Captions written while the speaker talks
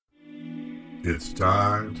It's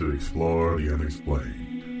time to explore the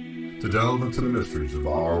unexplained, to delve into the mysteries of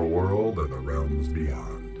our world and the realms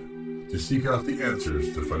beyond, to seek out the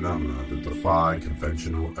answers to phenomena that defy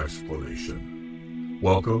conventional explanation.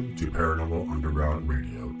 Welcome to Paranormal Underground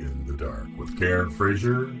Radio in the Dark with Karen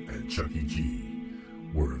Frazier and Chucky G,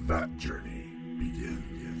 where that journey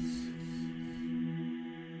begins.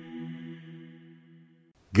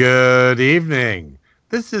 Good evening.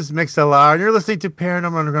 This is MixLR, and you're listening to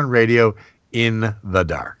Paranormal Underground Radio in the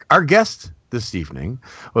Dark. Our guest this evening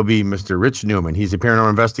will be Mr. Rich Newman. He's a paranormal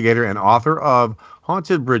investigator and author of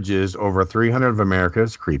Haunted Bridges, Over 300 of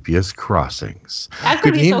America's Creepiest Crossings. That's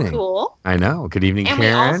going to be so cool. I know. Good evening, and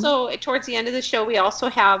Karen. And we also, towards the end of the show, we also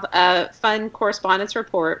have a fun correspondence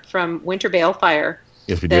report from Winter Balefire.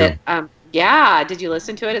 Yes, we do. Yeah, did you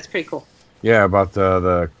listen to it? It's pretty cool. Yeah, about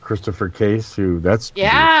the Christopher case.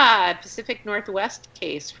 Pacific Northwest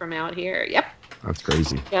case from out here. Yep. That's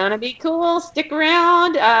crazy. Gonna be cool. Stick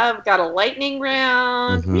around. Got a lightning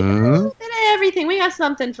round. Mm-hmm. We got a little bit of everything. We got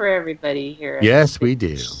something for everybody here. Yes, we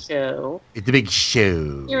do. Show. It's the big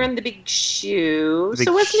show. You're in the big shoe.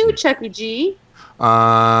 So what's new, Chucky G?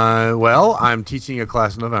 Well, I'm teaching a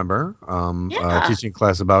class in November. Teaching a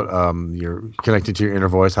class about your connecting to your inner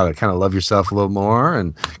voice, how to kind of love yourself a little more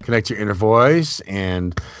and connect to your inner voice,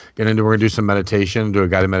 and we're gonna do some meditation, do a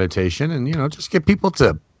guided meditation, and just get people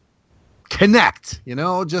to connect,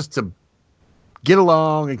 just to get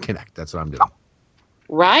along and connect. That's what I'm doing.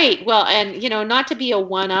 Right. Well, and not to be a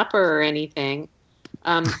one-upper or anything,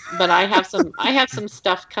 but I have some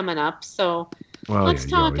stuff coming up, so let's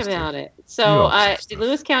talk about it. So, the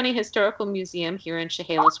Lewis County Historical Museum here in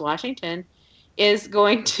Chehalis, Washington, is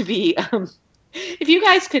going to be. If you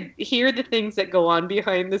guys could hear the things that go on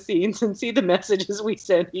behind the scenes and see the messages we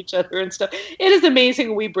send each other and stuff, it is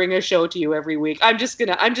amazing. We bring a show to you every week. I'm just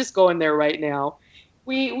going there right now.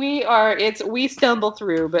 We stumble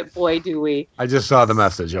through, but boy, do we. I just saw the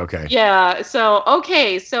message. Okay. Yeah. So,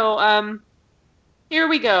 here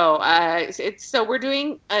we go. So we're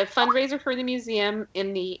doing a fundraiser for the museum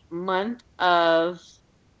in the month of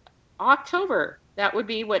October. That would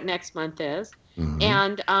be what next month is. Mm-hmm.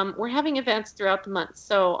 And we're having events throughout the month.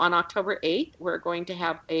 So on October 8th, we're going to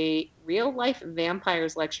have a real-life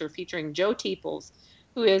vampires lecture featuring Joe Teeples,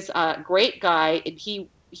 who is a great guy. He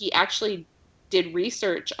actually did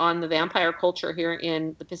research on the vampire culture here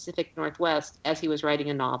in the Pacific Northwest as he was writing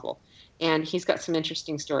a novel. And he's got some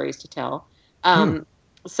interesting stories to tell.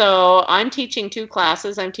 So I'm teaching 2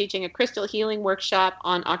 classes. I'm teaching a crystal healing workshop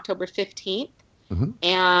on October 15th. Mm-hmm.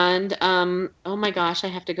 And, oh my gosh, I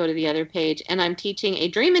have to go to the other page. And I'm teaching a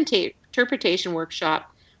dream interpretation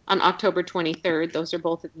workshop on October 23rd. Those are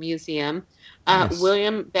both at the museum. Nice.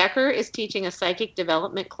 William Becker is teaching a psychic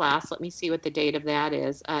development class. Let me see what the date of that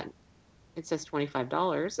is. It says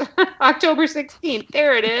 $25. October 16th.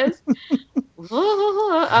 There it is.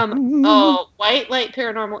 White Light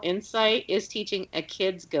Paranormal Insight is teaching a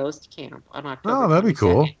kids ghost camp on October 22nd. Oh, that'd be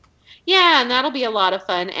cool. Yeah, and that'll be a lot of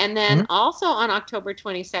fun. And then also on October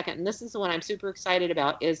 22nd, and this is the one I'm super excited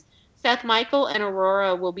about, is Seth Michael and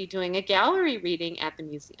Aurora will be doing a gallery reading at the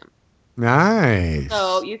museum. Nice.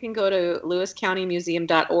 So you can go to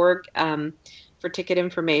lewiscountymuseum.org for ticket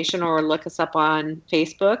information, or look us up on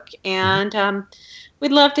Facebook. And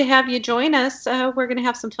we'd love to have you join us. We're going to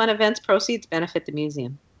have some fun events. Proceeds benefit the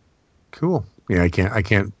museum. Cool. Yeah, I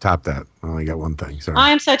can't top that. I only got one thing. Sorry.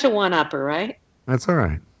 I'm such a one-upper, right? That's all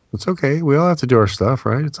right. It's okay. We all have to do our stuff,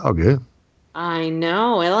 right? It's all good. I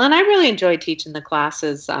know. Well, and I really enjoy teaching the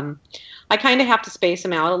classes. I kind of have to space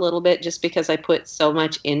them out a little bit just because I put so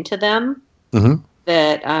much into them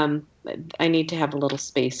that I need to have a little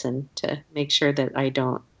space in to make sure that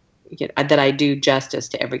that I do justice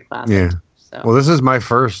to every class. Yeah. So. Well, this is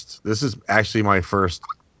actually my first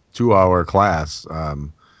 2-hour class.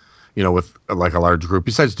 With like a large group.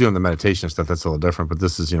 Besides doing the meditation stuff, that's a little different. But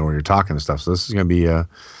this is, where you're talking and stuff. So this is going to be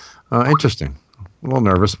interesting. A little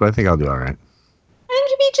nervous, but I think I'll do all right. And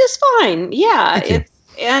you'll be just fine. Yeah,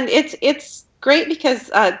 it's great because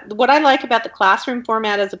what I like about the classroom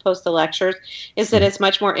format as opposed to lectures is that it's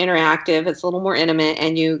much more interactive. It's a little more intimate,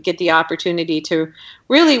 and you get the opportunity to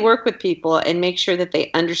really work with people and make sure that they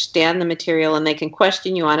understand the material and they can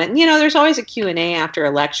question you on it. And, there's always a Q&A after a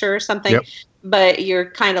lecture or something. Yep. But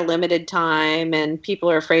you're kind of limited time, and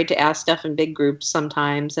people are afraid to ask stuff in big groups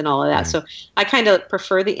sometimes and all of that. Right. So I kind of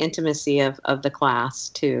prefer the intimacy of the class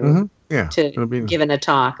to giving a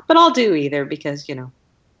talk. But I'll do either because, Yeah,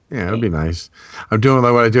 it'll be nice. I'm doing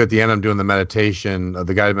like what I do at the end. I'm doing the meditation,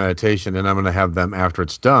 the guided meditation, and I'm going to have them, after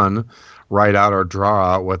it's done, write out or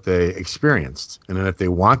draw out what they experienced. And then if they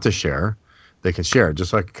want to share, they can share,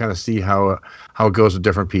 just so I can kind of see how it goes with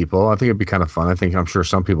different people. I think it'd be kind of fun. I'm sure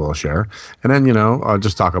some people will share, and then I'll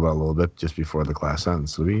just talk about it a little bit just before the class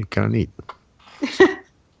ends. It'll be kind of neat.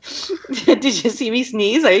 Did you see me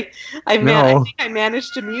sneeze? I think I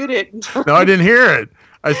managed to mute it. No, I didn't hear it.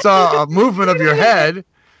 I saw a movement of your head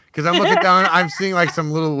because I'm looking down. I'm seeing like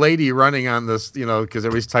some little lady running on this, because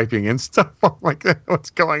everybody's typing in stuff. I'm like, what's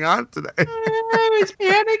going on today? I was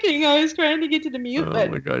panicking. I was trying to get to the mute button.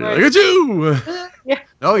 Oh my God! Look at you! Yeah.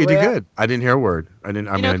 No, you did good. I didn't hear a word. I didn't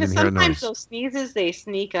hear a noise. Sometimes those sneezes, they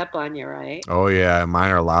sneak up on you, right? Oh yeah,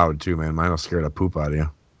 mine are loud too, man. Mine will scare the poop out of you.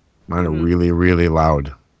 Mine are really, really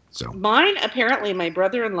loud. So mine, apparently, my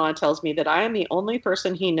brother-in-law tells me that I am the only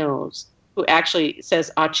person he knows who actually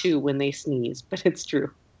says "achoo" when they sneeze, but it's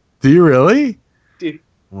true. Do you really? Dude.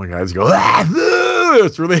 Oh my God! It's go.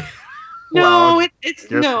 It's really. No, loud.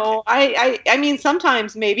 it's no. I mean,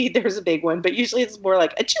 sometimes maybe there's a big one, but usually it's more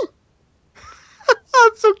like "achoo."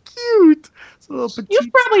 That's so cute. It's a little petite.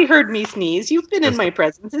 You've probably heard me sneeze. You've been in my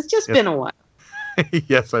presence. It's just been a while.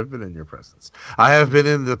 Yes, I've been in your presence. I have been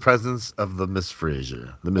in the presence of the Miss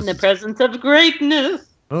Fraser. In the presence of greatness.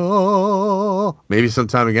 Oh, maybe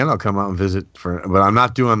sometime again I'll come out and visit but I'm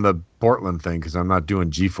not doing the Portland thing because I'm not doing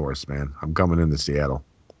G-Force, man. I'm coming into Seattle.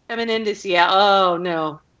 Coming into Seattle. Oh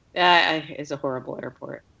no, that is a horrible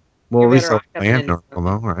airport. Well, at least I'll land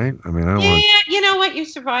normal, right? I mean, I don't want. Yeah, you know what? You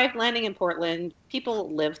survived landing in Portland. People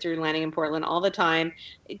live through landing in Portland all the time.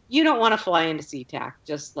 You don't want to fly into SeaTac.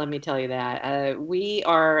 Just let me tell you that. We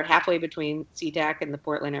are halfway between SeaTac and the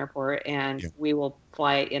Portland airport, and we will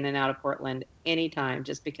fly in and out of Portland anytime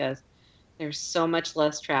just because there's so much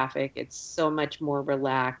less traffic. It's so much more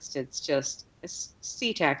relaxed.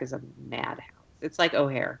 SeaTac is a madhouse. It's like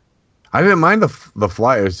O'Hare. I didn't mind the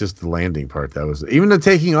flight. It was just the landing part that was. Even the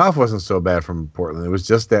taking off wasn't so bad from Portland. It was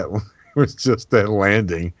just that. It was just that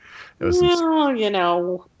landing. It was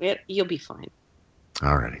you'll be fine.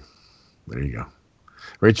 Alrighty, there you go.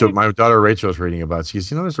 Rachel, my daughter Rachel was reading about. She goes,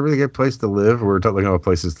 there's a really good place to live. We're looking at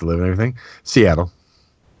places to live and everything. Seattle.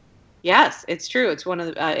 Yes, it's true. It's one of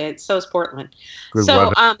the. So is Portland. Good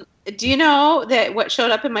so, weather. Do you know that what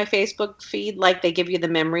showed up in my Facebook feed? Like they give you the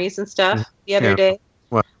memories and stuff the other day.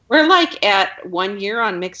 We're like at 1 year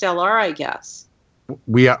on MixLR, I guess.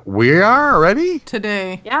 We are already?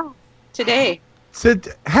 Today. Yeah, today.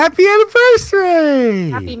 Happy anniversary!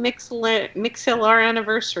 Happy MixLR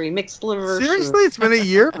anniversary. Seriously? It's been a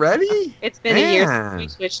year already? It's been a year since we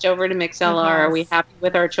switched over to MixLR. Are we happy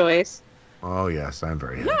with our choice? Oh, yes, I'm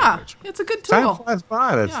very happy. Yeah, it's a good tool. Time flies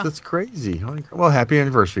by. That's crazy. Well, happy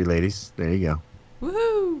anniversary, ladies. There you go.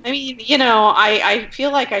 Woohoo! I mean, I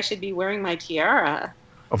feel like I should be wearing my tiara.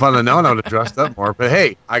 If I'd have known, I would have dressed up more. But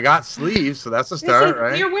hey, I got sleeves, so that's a start,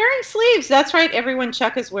 right? You're wearing sleeves. That's right. Everyone,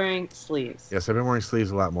 Chuck is wearing sleeves. Yes, I've been wearing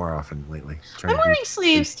sleeves a lot more often lately. I'm wearing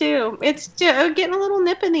sleeves too. It's getting a little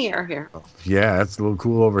nip in the air here. Oh, yeah, it's a little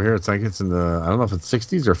cool over here. It's like it's in the, I don't know if it's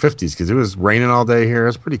 60s or 50s because it was raining all day here.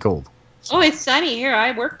 It's pretty cold. So. Oh, it's sunny here.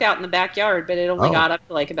 I worked out in the backyard, but it only got up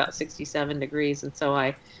to like about 67 degrees. And so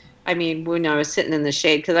I mean, when I was sitting in the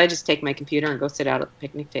shade, because I just take my computer and go sit out at the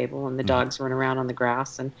picnic table and the dogs run around on the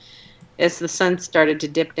grass. And as the sun started to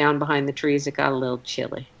dip down behind the trees, it got a little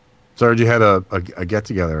chilly. So I heard you had a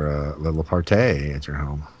get-together, a little party at your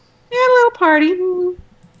home. Yeah, a little party.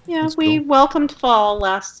 Yeah, we welcomed fall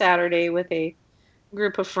last Saturday with a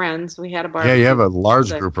group of friends. We had a barbecue. Yeah, you have a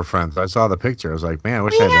large group of friends. I saw the picture. I was like, man, I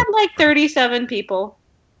wish I had like 37 people.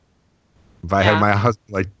 If I had my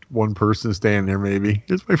husband, like one person staying there, maybe.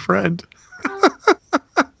 It's my friend.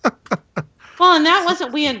 Well, and that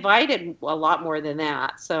wasn't, we invited a lot more than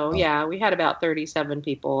that. So, yeah, we had about 37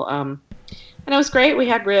 people. And it was great. We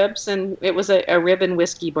had ribs, and it was a rib and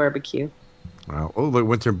whiskey barbecue. Wow. Oh, look,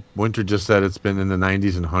 Winter just said it's been in the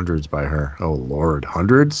 90s and hundreds by her. Oh, Lord.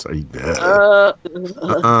 Hundreds? No,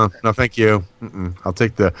 thank you. I'll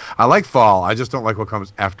take I like fall. I just don't like what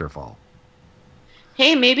comes after fall.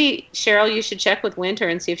 Hey, maybe, Cheryl, you should check with Winter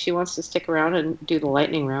and see if she wants to stick around and do the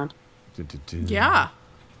lightning round. Yeah.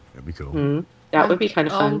 That'd be cool. Mm-hmm. That would be kind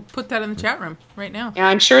of fun. I'll put that in the chat room right now. Yeah,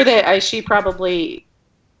 I'm sure that she probably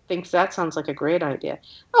thinks that sounds like a great idea.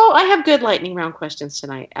 Oh, I have good lightning round questions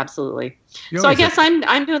tonight. Absolutely. So I guess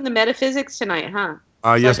I'm doing the metaphysics tonight, huh?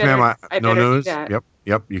 Yes, ma'am. No news.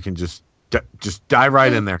 Yep. You can just dive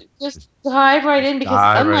right in there. Just dive right in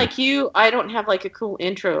because unlike you, I don't have like a cool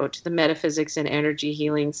intro to the metaphysics and energy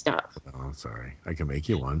healing stuff. Oh, sorry. I can make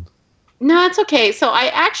you one. No, it's okay. So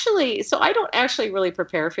I don't actually really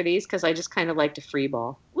prepare for these because I just kind of like to free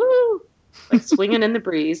ball. Woo! Like swinging in the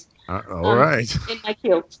breeze. All right. In my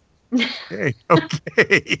kilt. Okay.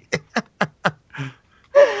 Okay.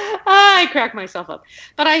 I crack myself up.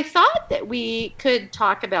 But I thought that we could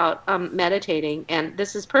talk about meditating, and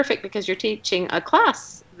this is perfect because you're teaching a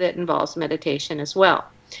class that involves meditation as well.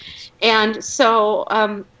 And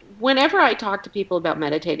so whenever I talk to people about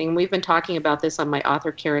meditating, and we've been talking about this on my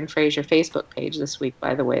author Karen Fraser Facebook page this week,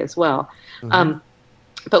 by the way, as well.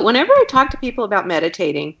 But whenever I talk to people about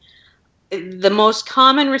meditating, the most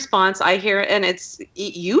common response I hear, and it's,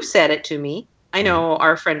 you said it to me, I know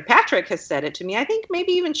our friend Patrick has said it to me. I think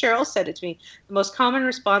maybe even Cheryl said it to me. The most common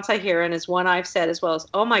response I hear, and is one I've said as well, is,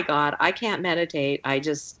 oh my God, I can't meditate.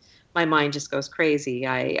 My mind just goes crazy.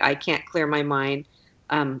 I can't clear my mind.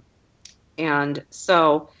 And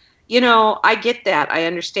so, I get that. I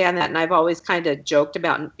understand that. And I've always kind of joked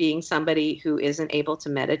about being somebody who isn't able to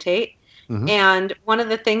meditate. And one of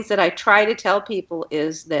the things that I try to tell people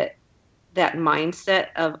is that mindset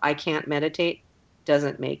of I can't meditate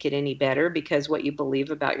doesn't make it any better, because what you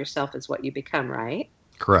believe about yourself is what you become, right?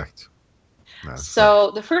 Correct.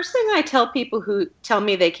 So the first thing I tell people who tell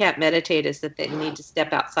me they can't meditate is that they need to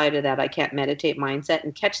step outside of that I can't meditate mindset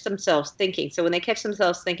and catch themselves thinking. So when they catch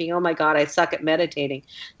themselves thinking, oh my God, I suck at meditating,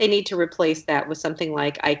 they need to replace that with something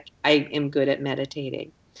like I am good at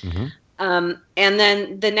meditating. And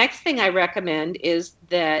then the next thing I recommend is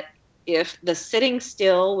that if the sitting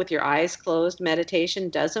still with your eyes closed meditation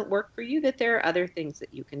doesn't work for you, that there are other things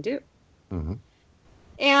that you can do.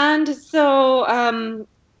 And so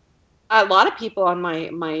a lot of people on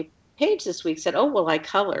my page this week said, oh, well, I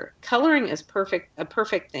color. Coloring is a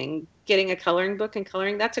perfect thing. Getting a coloring book and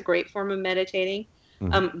coloring, that's a great form of meditating.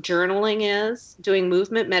 Journaling is doing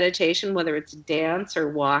movement meditation, whether it's dance or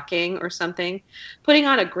walking or something. Putting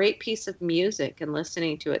on a great piece of music and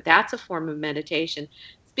listening to it, that's a form of meditation.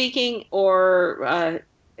 Speaking or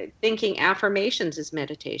thinking affirmations is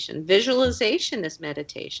meditation. Visualization is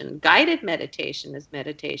meditation. Guided meditation is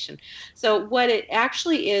meditation. So what it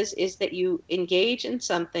actually is that you engage in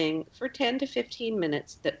something for 10 to 15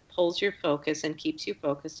 minutes that pulls your focus and keeps you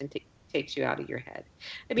focused and takes you out of your head.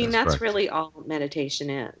 I mean, that's really all meditation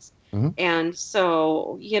is. And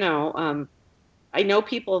so, I know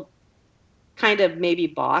people kind of maybe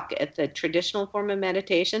balk at the traditional form of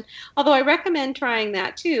meditation, although I recommend trying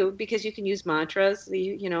that too, because you can use mantras,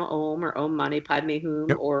 Om or Om Mani Padme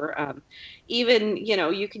Hum, or even,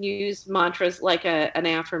 you can use mantras like an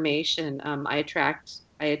affirmation. I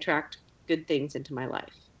attract good things into my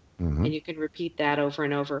life. And you can repeat that over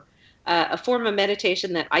and over. A form of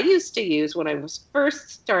meditation that I used to use when I was first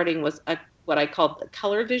starting was what I called the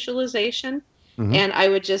color visualization. And I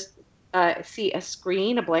would just see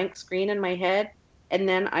a blank screen in my head, and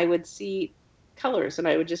then I would see colors, and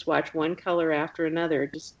I would just watch one color after another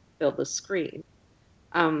just fill the screen.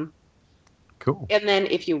 Cool. And then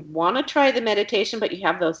if you want to try the meditation, but you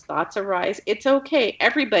have those thoughts arise, it's okay.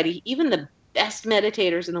 Everybody, even the best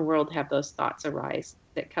meditators in the world, have those thoughts arise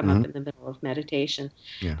that come up in the middle of meditation.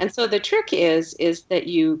 And so the trick is that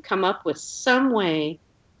you come up with some way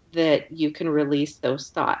that you can release those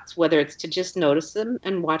thoughts, whether it's to just notice them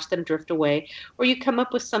and watch them drift away, or you come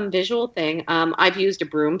up with some visual thing. I've used a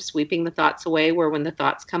broom sweeping the thoughts away, where when the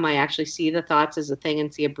thoughts come, I actually see the thoughts as a thing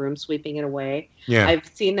and see a broom sweeping it away. I've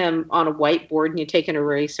seen them on a whiteboard, and you take an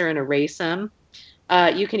eraser and erase them.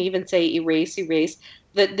 You can even say erase.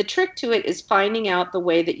 The trick to it is finding out the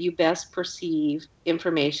way that you best perceive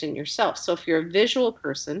information yourself. So if you're a visual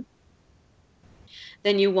person,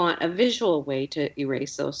 then you want a visual way to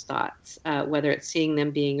erase those thoughts, whether it's seeing them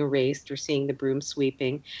being erased or seeing the broom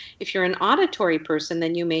sweeping. If you're an auditory person,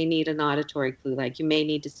 then you may need an auditory clue, like you may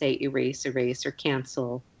need to say erase, or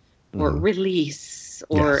cancel, or release,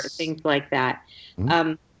 or things like that.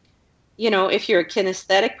 If you're a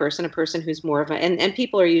kinesthetic person, a person who's more of and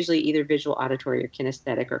people are usually either visual, auditory, or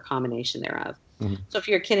kinesthetic, or a combination thereof. So if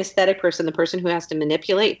you're a kinesthetic person, the person who has to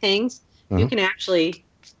manipulate things, you can actually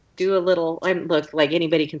do a little, look, like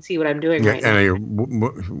anybody can see what I'm doing right now. You're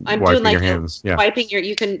I'm wiping doing like your hands. Wiping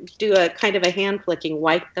you can do a kind of a hand flicking,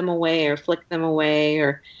 wipe them away or flick them away,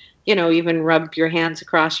 or, even rub your hands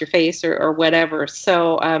across your face or whatever.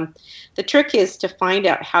 So the trick is to find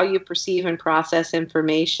out how you perceive and process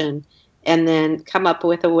information, and then come up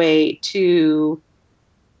with a way to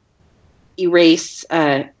erase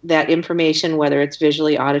that information, whether it's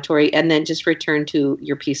visually, auditory, and then just return to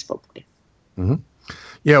your peaceful place.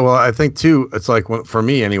 Yeah, well, I think too, it's like, for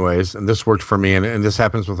me anyways, and this worked for me, and this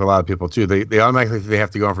happens with a lot of people too, they automatically think they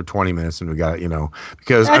have to go on for 20 minutes, and we got,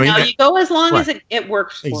 because you go as long as it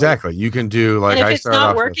works for you. Exactly. You can do, like, and if it's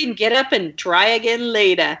not working, get up and try again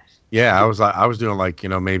later. Yeah, I was doing like,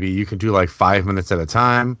 maybe you can do like 5 minutes at a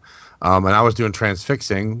time. And I was doing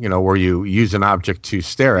transfixing, where you use an object to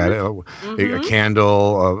stare at it, a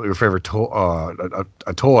candle, your favorite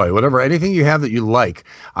a toy, whatever, anything you have that you like.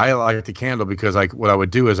 I like the candle because what I would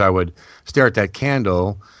do is I would stare at that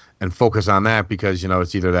candle and focus on that because,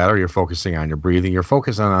 it's either that or you're focusing on your breathing. You're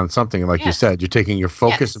focusing on something, like you said, you're taking your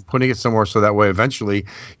focus and putting it somewhere so that way eventually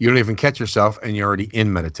you don't even catch yourself and you're already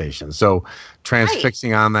in meditation. So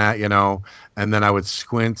transfixing on that, and then I would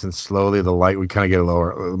squint and slowly the light would kind of get a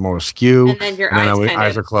little more askew. And then your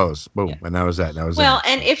eyes are closed. Boom. Yeah. And that was that.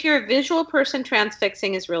 And if you're a visual person,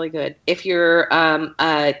 transfixing is really good. If you're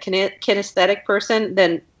a kinesthetic person,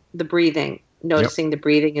 then the breathing. Noticing the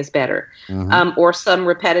breathing is better, or some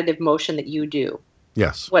repetitive motion that you do.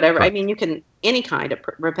 Yes. Whatever. Right. I mean, you can any kind of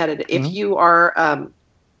repetitive. If you are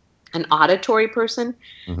an auditory person,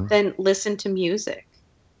 then listen to music,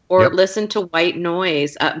 or listen to white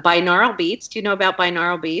noise. Binaural beats. Do you know about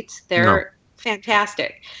binaural beats? They're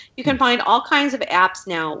fantastic. You can find all kinds of apps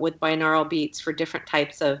now with binaural beats for different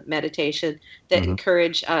types of meditation that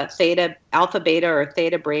encourage alpha, beta, or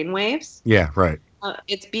theta brainwaves. Yeah. Right.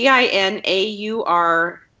 It's BINAURAL,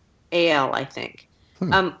 I think.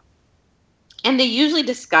 And they usually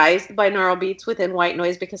disguise the binaural beats within white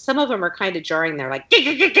noise because some of them are kind of jarring. They're like,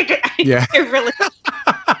 yeah, they're really.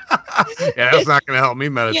 Yeah, that's not going to help me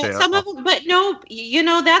meditate. Yeah, some of them, but no,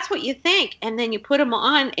 that's what you think, and then you put them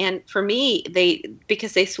on, and for me,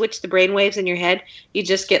 because they switch the brain waves in your head, you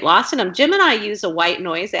just get lost in them. Jim and I use a white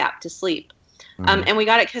noise app to sleep. And we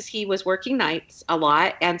got it because he was working nights a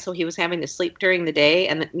lot, and so he was having to sleep during the day,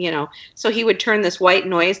 and so he would turn this white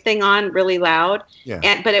noise thing on really loud,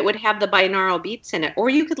 but it would have the binaural beats in it. Or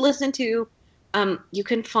you could listen to, you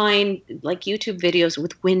can find like YouTube videos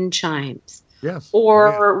with wind chimes,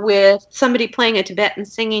 or with somebody playing a Tibetan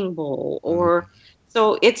singing bowl, or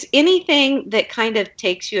so it's anything that kind of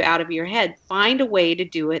takes you out of your head. Find a way to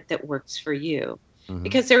do it that works for you.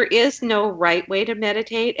 Because there is no right way to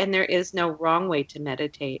meditate and there is no wrong way to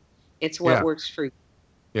meditate. It's what works for you.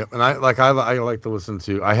 Yeah, and I like to listen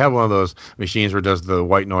to. I have one of those machines where it does the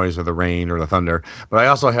white noise or the rain or the thunder. But I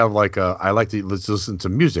also have I like to listen to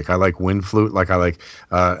music. I like wind flute. I like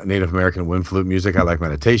Native American wind flute music. I like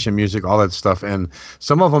meditation music. All that stuff. And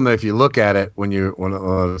some of them, if you look at it when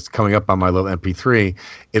it's coming up on my little MP3,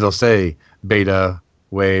 it'll say beta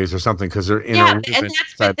waves or something because they're in and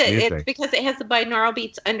it's because it has the binaural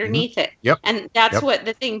beats underneath it. Yep. And that's what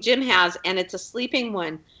the thing Jim has, and it's a sleeping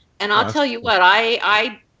one. And I'll tell you what,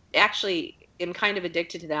 I actually am kind of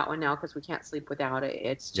addicted to that one now because we can't sleep without it.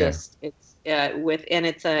 It's just it's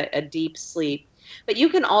a deep sleep. But you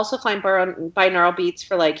can also find binaural beats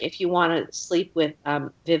for like if you want to sleep with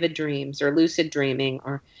vivid dreams or lucid dreaming,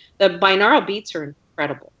 or the binaural beats are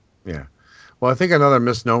incredible. Yeah. Well, I think another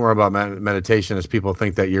misnomer about meditation is people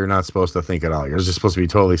think that you're not supposed to think at all. You're just supposed to be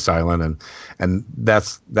totally silent, and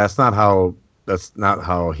that's not how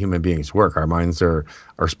human beings work. Our minds are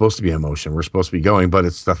supposed to be in motion. We're supposed to be going, but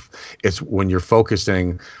it's when you're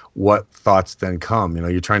focusing, what thoughts then come.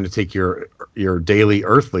 You're trying to take your daily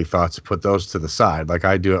earthly thoughts and put those to the side. Like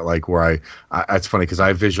I do it, like where it's funny because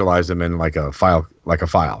I visualize them in like a file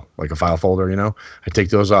folder. I take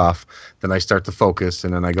those off, then I start to focus,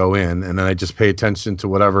 and then I go in, and then I just pay attention to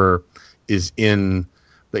whatever is in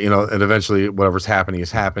and eventually whatever's happening is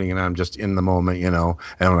happening, and I'm just in the moment, and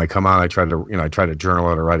when I come out, I try to journal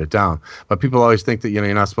it or write it down. But people always think that,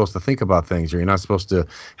 you're not supposed to think about things, or you're not supposed to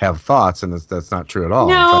have thoughts, and that's not true at all.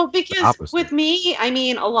 No, because with me, I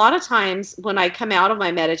mean, a lot of times when I come out of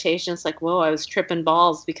my meditation, it's like, whoa, I was tripping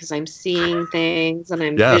balls because I'm seeing things and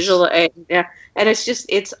I'm visualizing. Yeah. And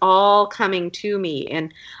it's all coming to me.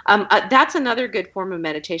 And that's another good form of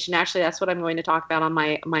meditation. Actually, that's what I'm going to talk about on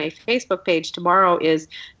my Facebook page tomorrow is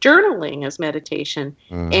journaling as meditation.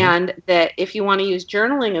 And that if you want to use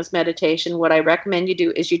journaling as meditation, what I recommend you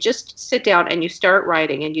do is you just sit down and you start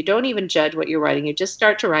writing, and you don't even judge what you're writing. You just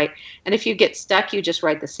start to write. And if you get stuck, you just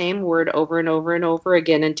write the same word over and over and over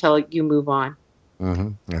again until you move on. I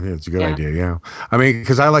think it's a good idea. Yeah. I mean,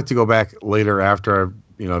 because I like to go back later after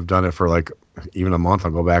I've done it for like even a month.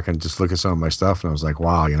 I'll go back and just look at some of my stuff, and I was like,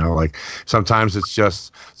 wow, like sometimes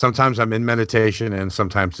I'm in meditation, and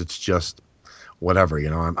sometimes it's just whatever,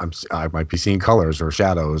 I might be seeing colors or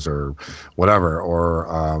shadows or whatever, or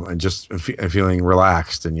and just feeling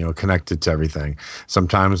relaxed and connected to everything.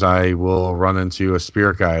 Sometimes I will run into a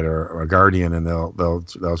spirit guide or a guardian, and they'll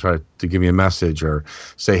try to give me a message or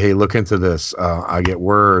say, hey, look into this. I get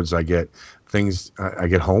words, I get things. I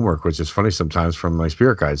get homework, which is funny sometimes from my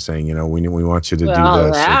spirit guides saying, we want you to do this.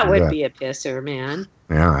 Well, that would be a pisser, man.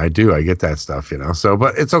 Yeah, I do. I get that stuff, So,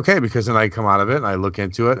 but it's okay because then I come out of it and I look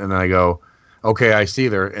into it and then I go, okay, I see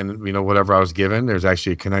there, and whatever I was given, there's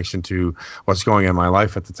actually a connection to what's going on in my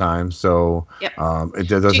life at the time. So, yep. It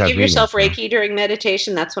does have. Do you give yourself Reiki during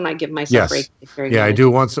meditation? That's when I give myself Reiki. During meditation. I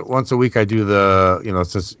do once a week. I do the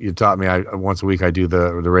since you taught me, once a week I do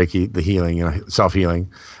the Reiki, the healing, self healing.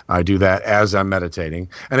 I do that as I'm meditating,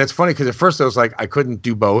 and it's funny because at first I was like I couldn't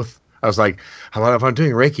do both. I was like, how if I'm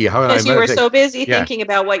doing Reiki? How because you were so busy thinking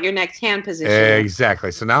about what your next hand position is.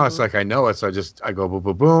 Exactly. So now it's like I know it, so I go boom,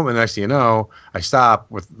 boom, boom, and next thing you know, I stop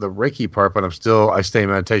with the Reiki part, but I stay in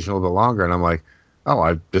meditation a little bit longer, and I'm like, oh,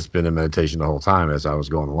 I've just been in meditation the whole time as I was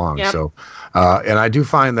going along. Yep. So, and I do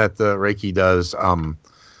find that the Reiki does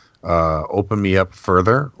open me up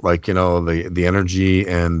further. Like, the energy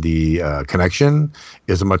and the connection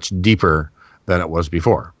is much deeper than it was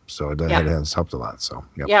before. So it has helped a lot. So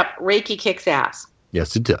yep, Reiki kicks ass.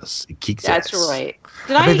 Yes, it does. It kicks ass. That's right.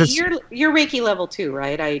 You're Reiki level 2,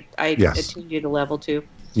 right? I attuned you to level 2.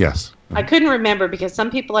 Yes. I couldn't remember because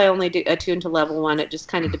some people I only do attune to level 1. It just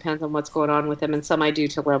kind of depends on what's going on with them, and some I do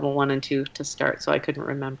to level 1 and 2 to start. So I couldn't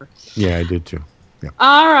remember. Yeah, I did too. Yeah.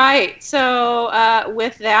 All right. So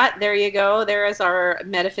with that, there you go. There is our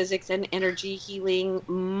metaphysics and energy healing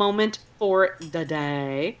moment for the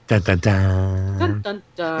day. Dun, dun, dun. Dun, dun,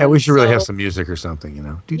 dun. Yeah, we should really have some music or something,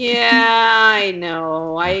 Yeah, I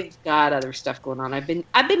know. I've got other stuff going on. I've been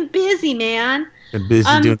busy, man. Been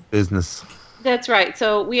busy doing business. That's right.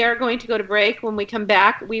 So we are going to go to break. When we come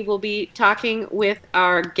back, we will be talking with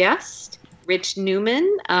our guest, Rich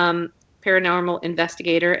Newman. Paranormal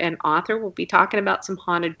investigator and author. We'll be talking about some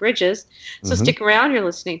haunted bridges. So stick around. You're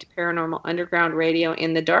listening to Paranormal Underground Radio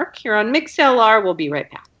in the Dark here on MixLR. We'll be right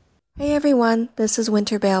back. Hey everyone, this is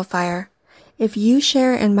Winter Balefire. If you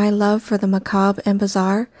share in my love for the macabre and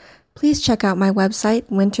bizarre, please check out my website,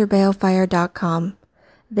 winterbalefire.com.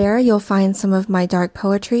 There you'll find some of my dark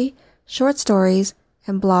poetry, short stories,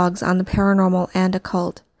 and blogs on the paranormal and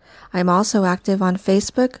occult. I'm also active on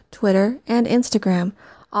Facebook, Twitter, and Instagram,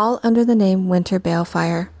 all under the name Winter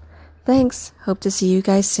Balefire. Thanks. Hope to see you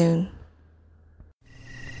guys soon.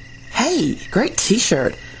 Hey, great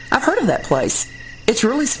t-shirt. I've heard of that place. It's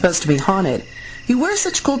really supposed to be haunted. You wear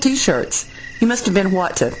such cool t-shirts. You must have been,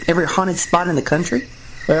 to every haunted spot in the country?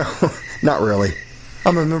 Well, not really.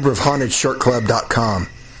 I'm a member of HauntedShirtClub.com.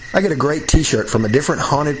 I get a great t-shirt from a different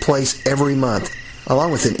haunted place every month,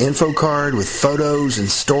 along with an info card with photos and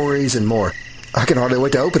stories and more. I can hardly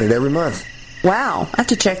wait to open it every month. Wow, I have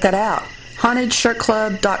to check that out.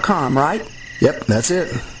 HauntedShirtClub.com, right? Yep, that's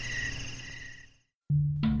it.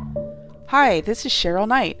 Hi, this is Cheryl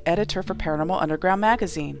Knight, editor for Paranormal Underground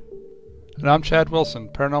Magazine. And I'm Chad Wilson,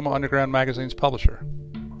 Paranormal Underground Magazine's publisher.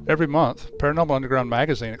 Every month, Paranormal Underground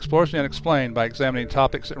Magazine explores the unexplained by examining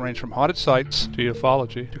topics that range from haunted sites to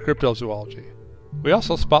ufology to cryptozoology. We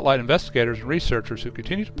also spotlight investigators and researchers who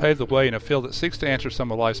continue to pave the way in a field that seeks to answer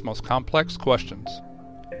some of life's most complex questions.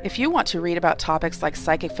 If you want to read about topics like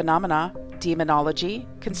psychic phenomena, demonology,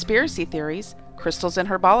 conspiracy theories, crystals and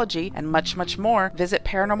herbology, and much, much more, visit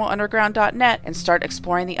ParanormalUnderground.net and start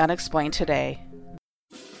exploring the unexplained today.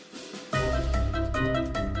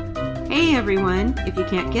 Hey everyone, if you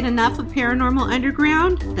can't get enough of Paranormal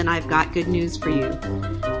Underground, then I've got good news for you.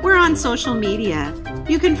 We're on social media.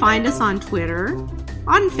 You can find us on Twitter,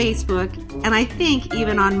 on Facebook, and I think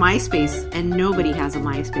even on MySpace, and nobody has a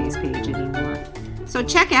MySpace page anymore. So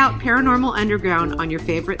check out Paranormal Underground on your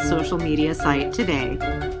favorite social media site today.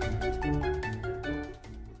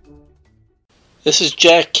 This is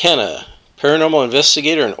Jack Kenna, paranormal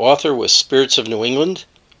investigator and author with Spirits of New England,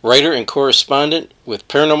 writer and correspondent with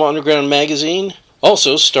Paranormal Underground Magazine.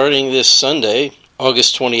 Also, starting this Sunday,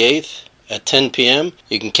 August 28th at 10 p.m.,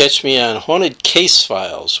 you can catch me on Haunted Case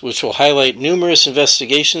Files, which will highlight numerous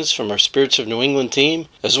investigations from our Spirits of New England team,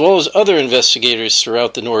 as well as other investigators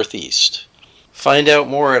throughout the Northeast. Find out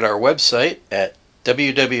more at our website at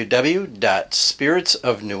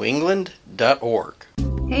www.spiritsofnewengland.org.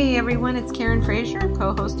 Hey everyone, it's Karen Frazier,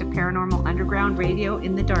 co-host of Paranormal Underground Radio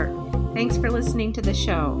in the Dark. Thanks for listening to the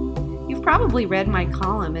show. You've probably read my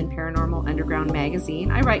column in Paranormal Underground Magazine.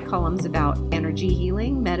 I write columns about energy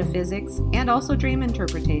healing, metaphysics, and also dream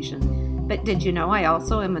interpretation. But did you know I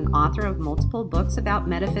also am an author of multiple books about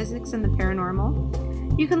metaphysics and the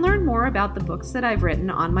paranormal? You can learn more about the books that I've written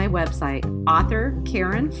on my website,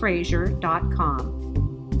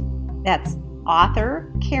 authorkarenfrazier.com. That's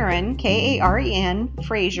author Karen, Karen,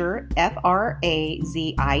 Frazier, Frazier.com.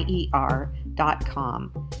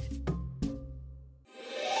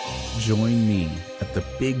 Join me at the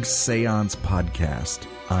Big Seance Podcast.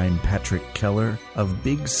 I'm Patrick Keller of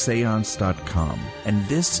BigSeance.com, and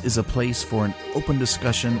this is a place for an open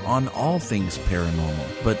discussion on all things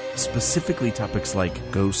paranormal, but specifically topics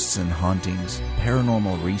like ghosts and hauntings,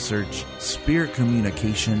 paranormal research, spirit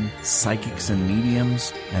communication, psychics and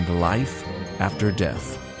mediums, and life after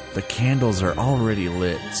death. The candles are already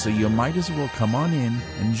lit, so you might as well come on in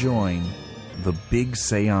and join the Big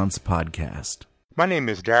Seance Podcast. My name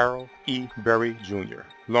is Darrell E. Berry, Jr.,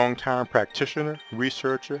 longtime practitioner,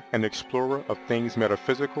 researcher, and explorer of things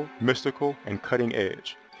metaphysical, mystical, and cutting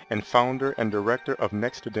edge, and founder and director of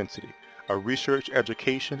Next Density, a research,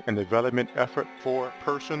 education, and development effort for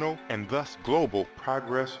personal and thus global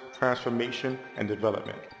progress, transformation, and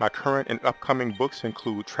development. My current and upcoming books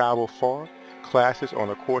include Travel Far, Classes on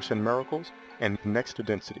A Course in Miracles, and Next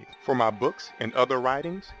Density. For my books and other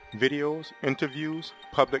writings, videos, interviews,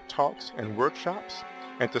 public talks, and workshops,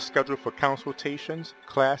 and to schedule for consultations,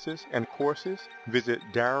 classes, and courses, visit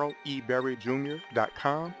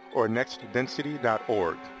DarrellEBerryJr.com or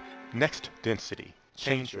NextDensity.org. Next Density.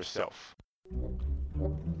 Change yourself.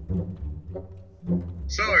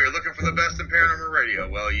 So, you're looking for the best in paranormal radio?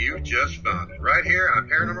 Well, you just found it. Right here on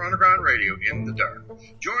Paranormal Underground Radio in the Dark.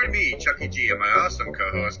 Join me, Chucky G, and my awesome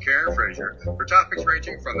co-host, Karen Frazier, for topics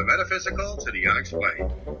ranging from the metaphysical to the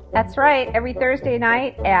unexplained. That's right. Every Thursday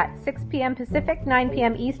night at 6 p.m. Pacific, 9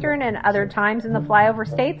 p.m. Eastern, and other times in the flyover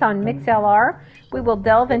states on MixLR, we will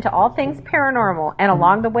delve into all things paranormal. And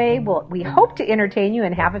along the way, we hope to entertain you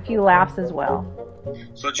and have a few laughs as well.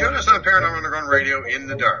 So join us on Paranormal Underground Radio in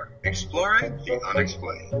the Dark, exploring the unexplained.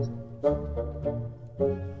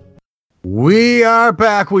 We are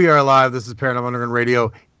back. We are live. This is Paranormal Underground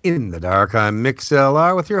Radio in the Dark. I'm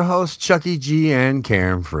MixLR with your hosts, Chucky G and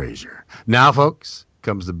Karen Frazier. Now, folks,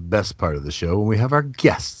 comes the best part of the show when we have our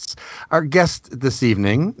guests. Our guest this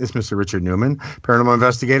evening is Mr. Richard Newman, paranormal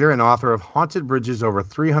investigator and author of Haunted Bridges, Over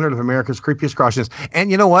 300 of America's Creepiest Crossings.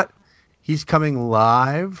 And you know what? He's coming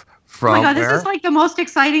live from oh my God, where? This is like the most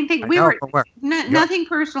exciting thing. Yep. Nothing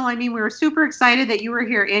personal. I mean, we were super excited that you were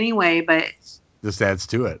here anyway, but this adds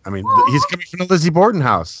to it. I mean, he's coming from the Lizzie Borden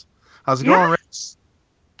house. How's it going, Rich?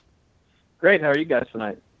 Great. How are you guys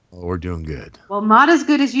tonight? Oh, we're doing good. well, not as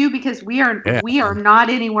good as you because we are not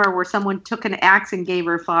anywhere where someone took an axe and gave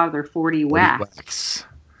her father 40 whacks.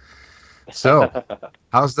 So,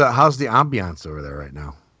 how's the ambiance over there right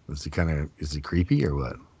now? Is it creepy or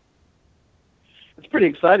what? It's pretty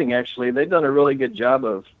exciting, actually. They've done a really good job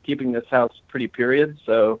of keeping this house pretty period.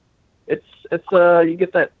 So it's you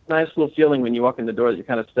get that nice little feeling when you walk in the door that you're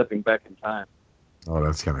kind of stepping back in time. Oh,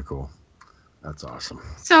 that's kind of cool. That's awesome.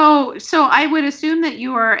 So I would assume that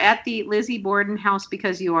you are at the Lizzie Borden house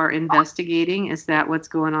because you are investigating. Is that what's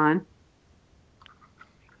going on?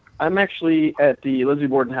 I'm actually at the Lizzie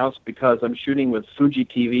Borden house because I'm shooting with Fuji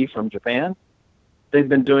TV from Japan. They've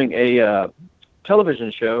been doing a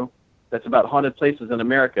television show that's about haunted places in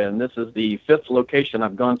America, and this is the 5th location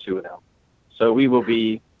I've gone to now. So we will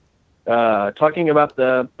be talking about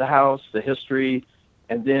the house, the history,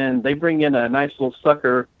 and then they bring in a nice little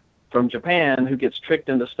sucker from Japan who gets tricked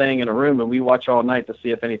into staying in a room, and we watch all night to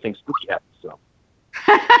see if anything spooky happens. So.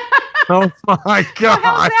 Oh my God!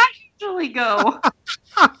 How does that usually go?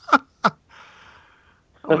 I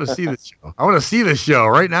want to see this show. I want to see this show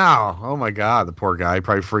right now. Oh my God, the poor guy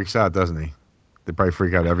probably freaks out, doesn't he? They probably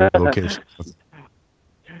freak out every location.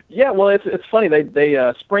 Yeah, well, it's funny.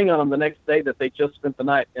 They spring on them the next day that they just spent the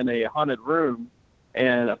night in a haunted room,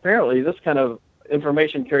 and apparently this kind of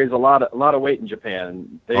information carries a lot of weight in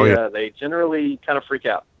Japan. They generally kind of freak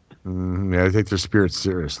out. Yeah, I take their spirits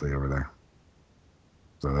seriously over there.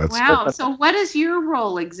 So that's wow. So what is your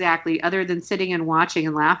role exactly, other than sitting and watching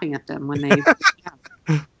and laughing at them when they?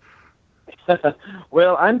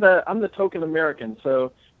 Well, I'm the token American.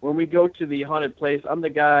 So when we go to the haunted place, I'm the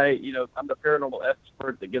guy. I'm the paranormal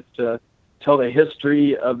expert that gets to tell the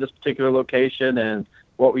history of this particular location and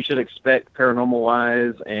what we should expect paranormal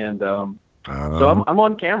wise. And so I'm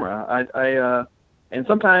on camera. I and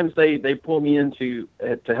sometimes they pull me in to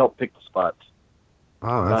help pick the spots.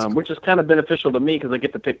 Oh, that's cool. Which is kind of beneficial to me because I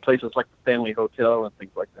get to pick places like the Stanley Hotel and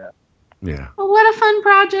things like that. Yeah. Well, what a fun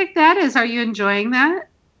project that is. Are you enjoying that?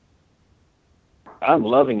 I'm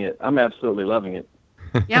loving it. I'm absolutely loving it.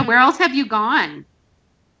 Yeah. Where else have you gone?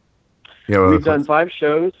 Yeah, well, we've done 5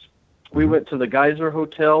 shows. We went to the Geyser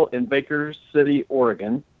Hotel in Baker City,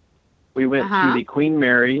 Oregon. We went to the Queen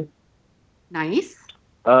Mary. Nice.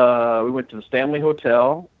 We went to the Stanley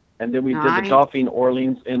Hotel, and then we did the Dauphine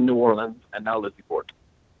Orleans in New Orleans, and now Lizzie Borden.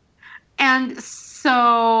 And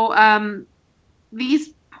so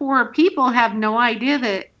these poor people have no idea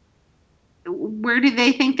that where do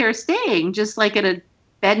they think they're staying? Just like at a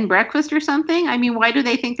bed and breakfast or something? I mean, why do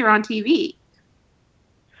they think they're on TV?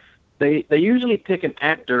 They usually pick an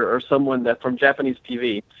actor or someone that from Japanese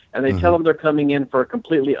TV, and they tell them they're coming in for a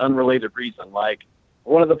completely unrelated reason. Like,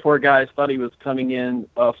 one of the poor guys thought he was coming in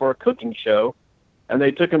for a cooking show, and they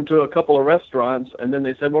took him to a couple of restaurants, and then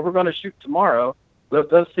they said, well, we're going to shoot tomorrow.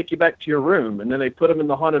 Let's take you back to your room. And then they put him in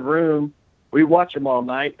the haunted room. We watch him all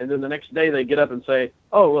night, and then the next day they get up and say,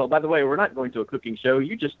 oh, well, by the way, we're not going to a cooking show.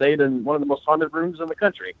 You just stayed in one of the most haunted rooms in the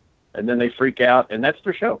country. And then they freak out, and that's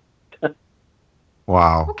their show.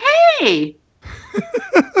 Wow. Okay.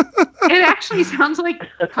 It actually sounds like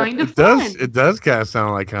kind of fun. It does kind of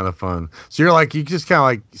sound like kind of fun. So you're like, you just kind of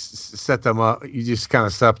like set them up. You just kind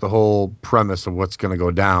of set up the whole premise of what's going to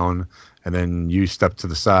go down, and then you step to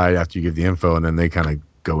the side after you give the info, and then they kind of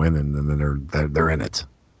go in, and then they're in it.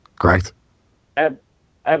 Correct?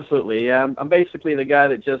 Absolutely. Yeah, I'm basically the guy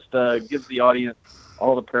that just gives the audience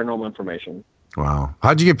all the paranormal information. Wow.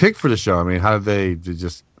 How'd you get picked for the show? I mean, how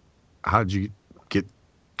did you get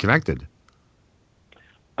connected?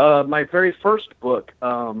 My very first book,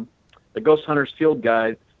 The Ghost Hunter's Field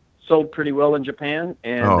Guide, sold pretty well in Japan,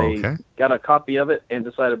 and they got a copy of it and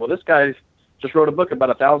decided, well, this guy just wrote a book about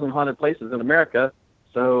 1,000 haunted places in America,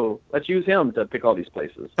 so let's use him to pick all these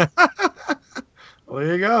places. Well,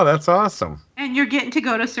 there you go. That's awesome. And you're getting to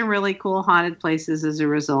go to some really cool haunted places as a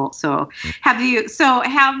result. So have the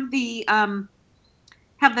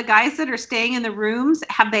guys that are staying in the rooms,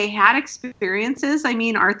 have they had experiences? I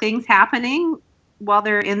mean, are things happening while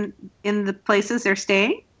they're in the places they're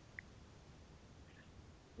staying?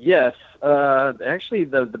 Yes. Actually,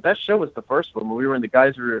 the best show was the first one when we were in the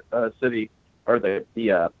Geyser City, or the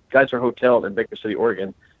Geyser Hotel in Baker City,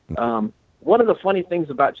 Oregon. One of the funny things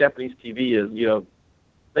about Japanese TV is,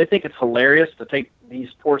 they think it's hilarious to take these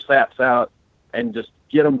poor saps out and just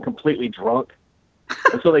get them completely drunk.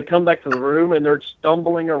 And so they come back to the room and they're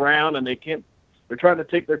stumbling around and they're trying to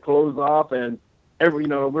take their clothes off, and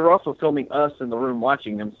we're also filming us in the room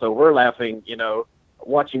watching them. So we're laughing,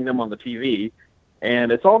 watching them on the TV, and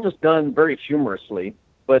it's all just done very humorously.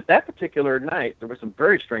 But that particular night, there were some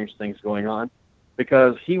very strange things going on,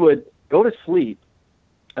 because he would go to sleep,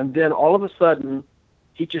 and then all of a sudden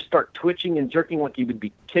he'd just start twitching and jerking like he would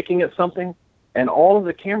be kicking at something, and all of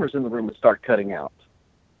the cameras in the room would start cutting out.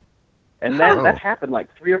 And that happened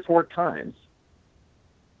like 3 or 4 times.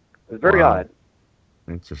 It was very odd.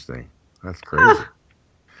 Interesting. That's crazy.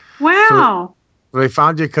 Wow. So they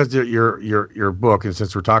found you because your book, and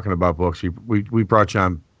since we're talking about books, we brought you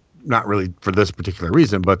on not really for this particular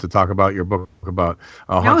reason, but to talk about your book about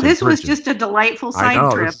this bridges. Was just a delightful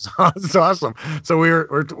side trip. It's awesome. So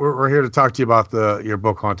we're here to talk to you about your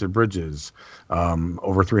book, Haunted Bridges,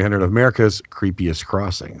 over 300 of America's creepiest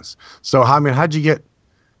crossings. So how did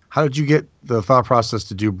you get the thought process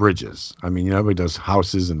to do bridges? I mean, everybody does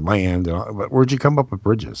houses and land, but where'd you come up with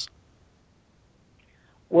bridges?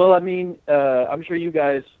 Well, I mean, I'm sure you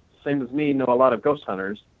guys, same as me, know a lot of ghost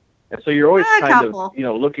hunters. And so you're always kind of,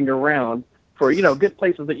 looking around for, good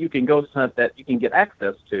places that you can ghost hunt that you can get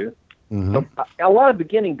access to. Mm-hmm. So a lot of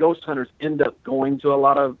beginning ghost hunters end up going to a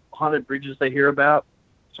lot of haunted bridges they hear about.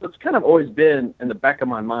 So it's kind of always been in the back of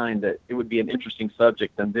my mind that it would be an interesting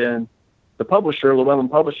subject. And then the publisher, Llewellyn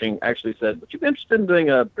Publishing, actually said, would you be interested in doing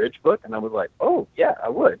a bridge book? And I was like, oh, yeah, I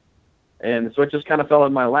would. And so it just kind of fell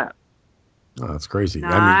in my lap. Oh, that's crazy.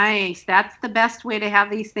 Nice. That's the best way to have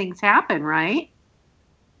these things happen, right?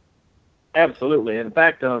 Absolutely. In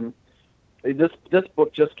fact, this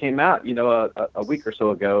book just came out, a week or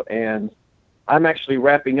so ago, and I'm actually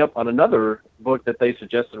wrapping up on another book that they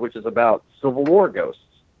suggested, which is about Civil War ghosts,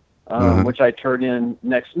 which I turn in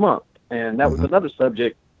next month. And that was another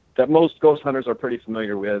subject that most ghost hunters are pretty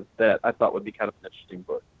familiar with that I thought would be kind of an interesting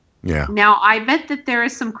book. Yeah. Now, I bet that there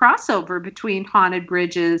is some crossover between haunted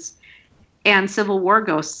bridges and Civil War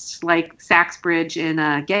ghosts, like Sachs Bridge in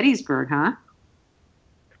Gettysburg, huh?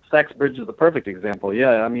 Sachs Bridge is a perfect example.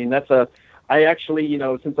 Yeah, I mean, I actually,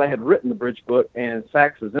 since I had written the bridge book and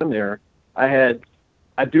Sachs is in there, I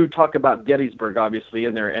do talk about Gettysburg, obviously,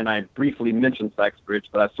 in there, and I briefly mentioned Sachs Bridge,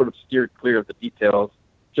 but I sort of steered clear of the details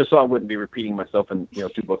just so I wouldn't be repeating myself in, 2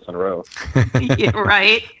 books in a row. Yeah,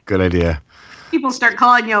 right? Good idea. People start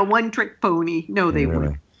calling you a one-trick pony. No, they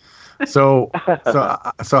wouldn't. So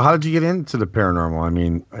how did you get into the paranormal? I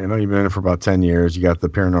mean, I know you've been in it for about 10 years. You got the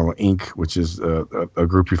Paranormal Inc., which is a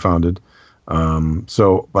group you founded. But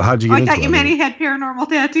how did you get into it? I thought you meant he had paranormal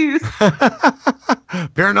tattoos.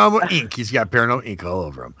 Paranormal Inc. He's got Paranormal Inc. all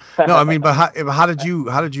over him. No, I mean, but how did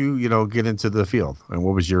you get into the field? And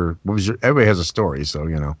what was your everybody has a story, so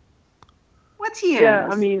What's yours? Yeah,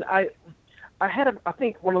 I mean, I had, I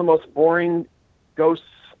think, one of the most boring ghosts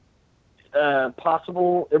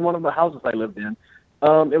possible in one of the houses I lived in.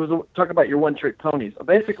 It was talk about your one-trick ponies.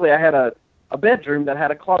 Basically, I had a bedroom that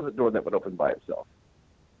had a closet door that would open by itself,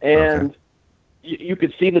 and you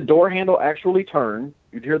could see the door handle actually turn.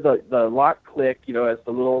 You'd hear the lock click, as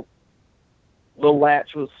the little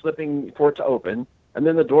latch was slipping for it to open, and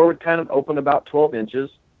then the door would kind of open about 12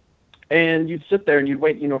 inches, and you'd sit there and you'd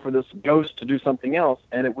wait, for this ghost to do something else,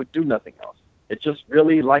 and it would do nothing else. It just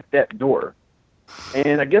really liked that door.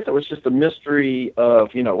 And I guess it was just a mystery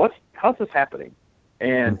of, how's this happening?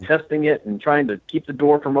 And testing it and trying to keep the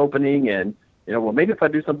door from opening, and, well, maybe if I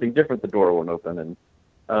do something different, the door won't open.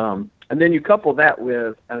 And then you couple that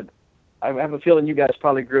with, and I have a feeling you guys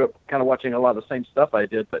probably grew up kind of watching a lot of the same stuff I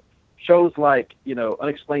did, but shows like,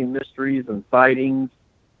 Unexplained Mysteries and Sightings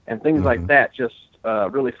and things like that just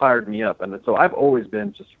really fired me up. And so I've always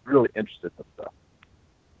been just really interested in stuff.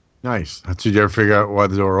 Nice. Did you ever figure out why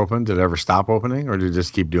the door opened? Did it ever stop opening, or did you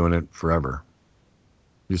just keep doing it forever?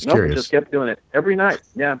 Just curious. Just kept doing it every night.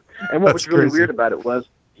 Yeah. And what was really weird about it was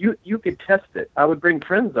you could test it. I would bring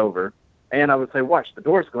friends over, and I would say, watch, the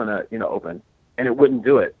door's going to, open, and it wouldn't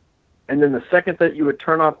do it. And then the second that you would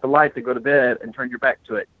turn off the light to go to bed and turn your back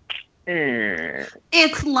to it,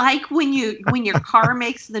 it's like when your car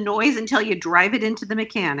makes the noise until you drive it into the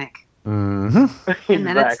mechanic. Mm-hmm. And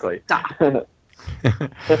then it stops.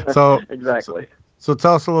 So exactly. So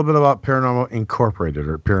tell us a little bit about Paranormal Incorporated,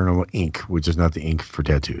 or Paranormal Inc., which is not the ink for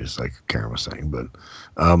tattoos, like Karen was saying. But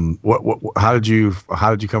how did you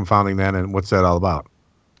come founding that, and what's that all about?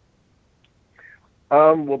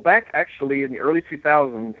 Well, back actually in the early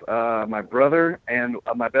 2000s, my brother and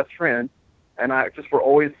my best friend and I just were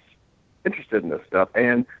always interested in this stuff,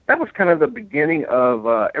 and that was kind of the beginning of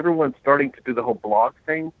everyone starting to do the whole blog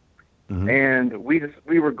thing. And we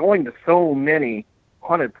were going to so many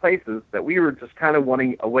haunted places that we were just kind of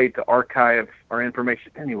wanting a way to archive our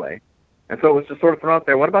information anyway. And so it was just sort of thrown out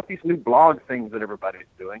there, what about these new blog things that everybody's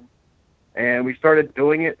doing? And we started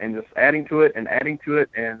doing it and just adding to it.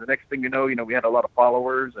 And the next thing you know, we had a lot of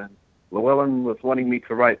followers, and Llewellyn was wanting me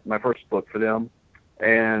to write my first book for them.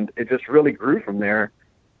 And it just really grew from there.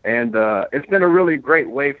 And it's been a really great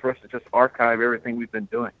way for us to just archive everything we've been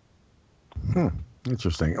doing.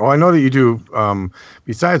 Interesting. Oh, I know that you do,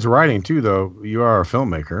 besides writing too, though, you are a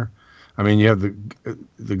filmmaker. I mean, you have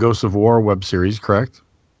the Ghosts of War web series, correct?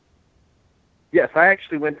 Yes, I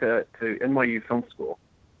actually went to NYU Film School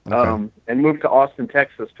and moved to Austin,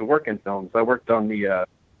 Texas to work in films. I worked on the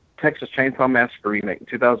Texas Chainsaw Massacre remake in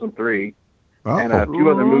 2003 and a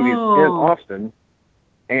few other movies in Austin.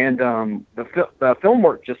 And the film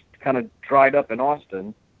work just kind of dried up in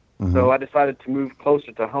Austin. So I decided to move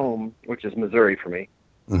closer to home, which is Missouri for me,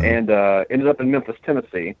 and ended up in Memphis,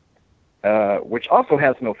 Tennessee, which also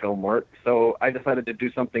has no film work. So I decided to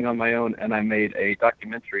do something on my own, and I made a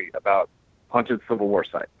documentary about haunted Civil War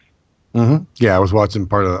sites. Yeah, I was watching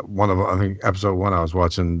part of I think episode 1 I was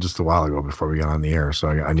watching just a while ago before we got on the air, so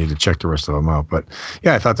I need to check the rest of them out. But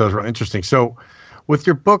yeah, I thought that was real interesting. So with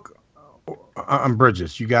your book on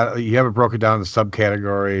Bridges, you have it broken down into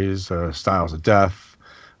subcategories, styles of death,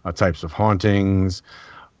 types of hauntings.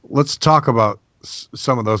 Let's talk about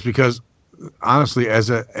some of those, because honestly, as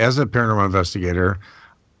a paranormal investigator,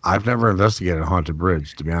 I've never investigated a haunted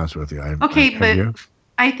bridge, to be honest with you.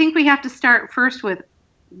 I think we have to start first with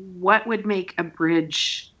what would make a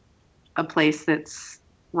bridge a place that's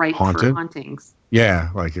ripe for hauntings. Yeah,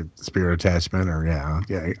 like a spirit attachment, or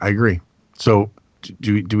yeah, I agree. So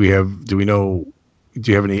do you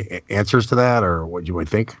have any answers to that, or what you would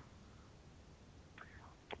think?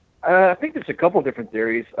 I think there's a couple different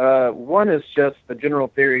theories. One is just the general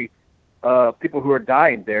theory of people who are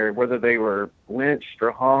dying there, whether they were lynched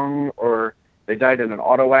or hung, or they died in an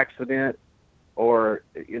auto accident, or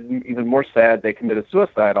even more sad, they committed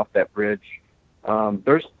suicide off that bridge.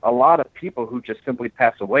 There's a lot of people who just simply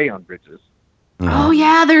pass away on bridges. Oh,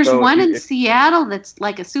 yeah, there's one in Seattle that's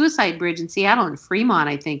like a suicide bridge in Seattle, in Fremont,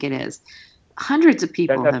 I think it is. Hundreds of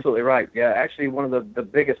people. That's absolutely right. Yeah, actually one of the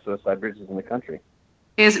biggest suicide bridges in the country.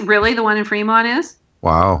 Is really the one in Fremont is?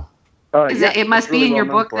 Wow. It must be in your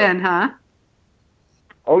book then, huh?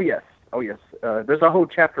 Oh, yes. There's a whole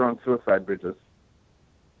chapter on suicide bridges.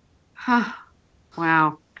 Huh.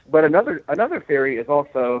 Wow. But another theory is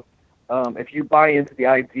also, if you buy into the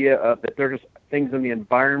idea of that there's things in the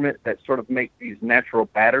environment that sort of make these natural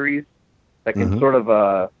batteries that can sort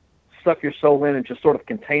of suck your soul in and just sort of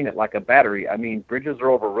contain it like a battery. I mean, bridges are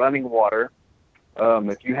over running water.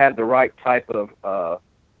 If you had the right type of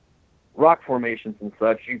rock formations and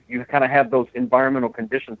such, you kind of have those environmental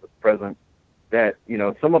conditions present that,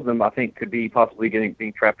 some of them I think could be possibly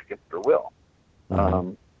being trapped against their will.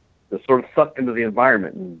 They're sort of sucked into the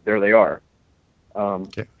environment, and there they are.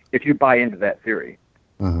 If you buy into that theory.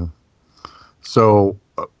 Mm-hmm. So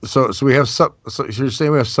we have so you're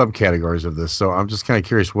saying we have subcategories of this. So I'm just kind of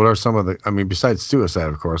curious, what are some of the? I mean, besides suicide,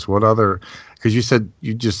 of course, what other? Because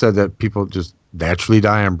you just said that people just naturally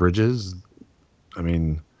die on bridges. I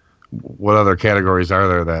mean, what other categories are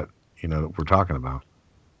there that that we're talking about?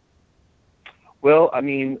 Well, I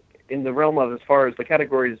mean, in the realm of as far as the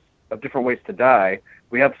categories of different ways to die,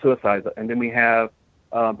 we have suicides, and then we have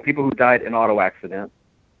people who died in auto accidents.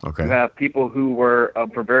 Okay. We have people who were,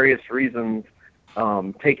 for various reasons,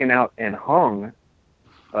 taken out and hung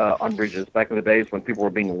on bridges back in the days when people were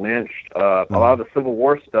being lynched. A lot of the Civil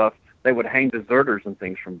War stuff, they would hang deserters and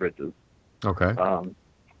things from bridges. Okay.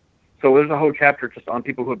 So there's a whole chapter just on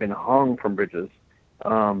people who have been hung from bridges.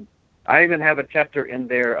 I even have a chapter in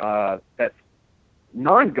there that's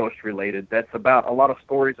non-ghost related. That's about a lot of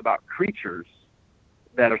stories about creatures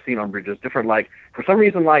that are seen on bridges. Different, like, for some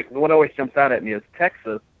reason, like, what always jumps out at me is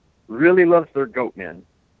Texas really loves their goat men.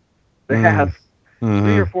 They have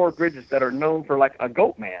 3 or 4 bridges that are known for, like, a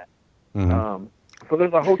goat man. So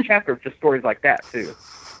there's a whole chapter of just stories like that, too.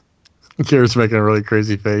 Kira's making a really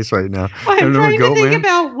crazy face right now. Well, I'm trying to think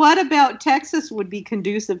about what about Texas would be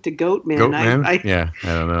conducive to goat men. Yeah, I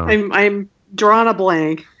don't know. I'm drawing a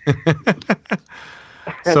blank.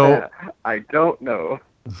 So I don't know.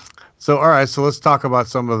 So all right, so let's talk about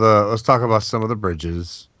some of the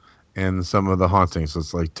bridges and some of the hauntings.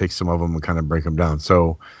 Let's take some of them and kind of break them down.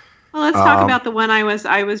 So well, let's talk about the one I was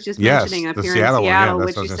just mentioning up here in Seattle,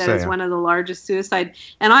 which you said is one of the largest suicide.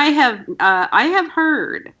 And I have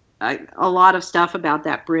heard a lot of stuff about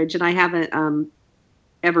that bridge, and I haven't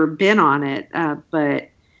ever been on it. But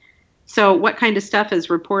so, what kind of stuff is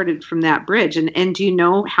reported from that bridge? And do you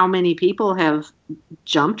know how many people have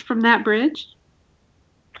jumped from that bridge?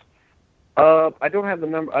 I don't have the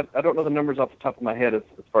number. I don't know the numbers off the top of my head as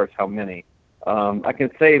far as how many. I can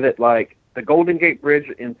say that, like, the Golden Gate Bridge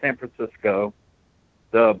in San Francisco,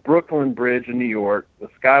 the Brooklyn Bridge in New York, the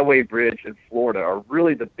Skyway Bridge in Florida are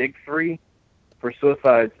really the big 3 for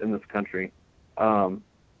suicides in this country.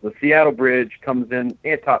 The Seattle Bridge comes in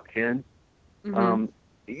top 10.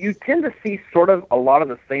 You tend to see sort of a lot of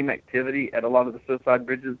the same activity at a lot of the suicide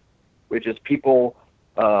bridges, which is people,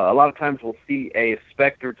 a lot of times we'll see a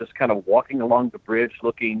specter just kind of walking along the bridge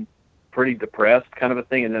looking pretty depressed kind of a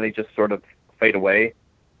thing, and then they just sort of fade away.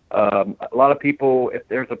 A lot of people, if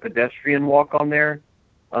there's a pedestrian walk on there,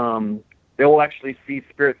 they will actually see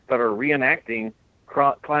spirits that are reenacting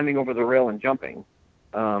climbing over the rail and jumping.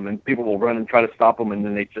 And people will run and try to stop them, and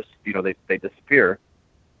then they just, they disappear.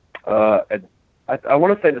 I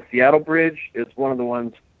want to say the Seattle Bridge is one of the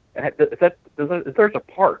ones. There's a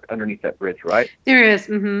park underneath that bridge, right? There is.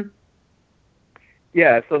 Mm-hmm.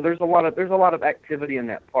 Yeah, so there's a lot of activity in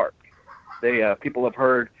that park. People have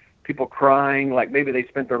heard people crying, like maybe they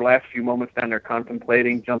spent their last few moments down there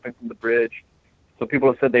contemplating jumping from the bridge. So people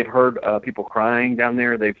have said they've heard people crying down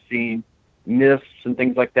there. They've seen mists and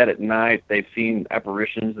things like that at night. They've seen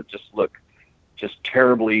apparitions that just look just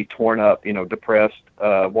terribly torn up, depressed,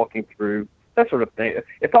 walking through, that sort of thing.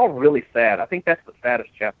 It's all really sad. I think that's the saddest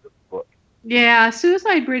chapter of the book. Yeah,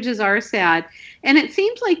 suicide bridges are sad. And it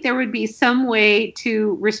seems like there would be some way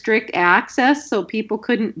to restrict access so people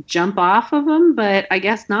couldn't jump off of them, but I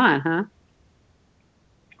guess not, huh?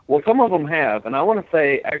 Well, some of them have. And I want to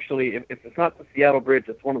say, actually, if it's not the Seattle Bridge,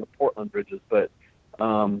 it's one of the Portland bridges. But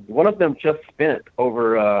one of them just spent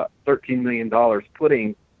over $13 million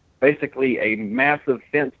putting basically a massive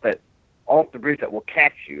fence that's off the bridge that will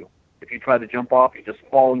catch you. If you try to jump off, you just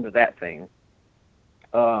fall into that thing.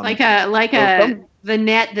 The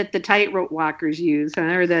net that the tightrope walkers use,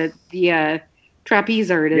 or the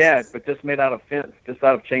trapeze artists. Yeah, but just made out of fence, just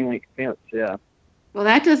out of chain link fence. Yeah. Well,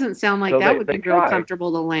 that doesn't sound like that would be real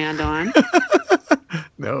comfortable to land on.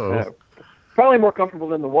 No. Probably more comfortable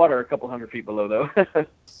than the water, a couple 100 feet below, though.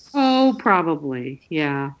 Oh, probably.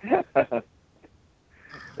 Yeah.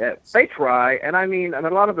 Yeah, they try, and I mean, and a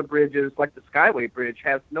lot of the bridges, like the Skyway Bridge,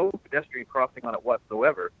 has no pedestrian crossing on it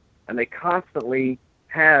whatsoever, and they constantly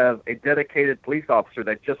have a dedicated police officer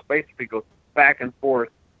that just basically goes back and forth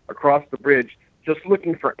across the bridge, just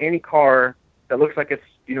looking for any car that looks like it's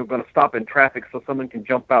going to stop in traffic, so someone can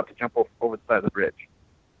jump over the side of the bridge.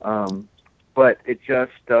 But when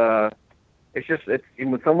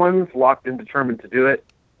someone's locked and determined to do it,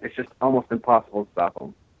 it's just almost impossible to stop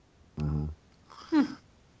them. Mm-hmm.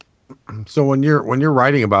 So when you're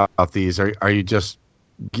writing about these, are you just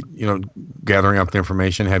gathering up the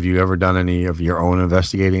information? Have you ever done any of your own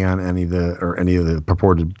investigating on any of the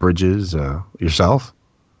purported bridges yourself?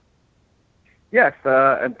 Yes.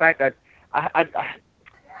 In fact, I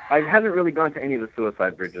haven't really gone to any of the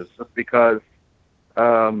suicide bridges just because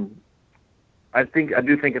I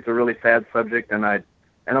do think it's a really sad subject, and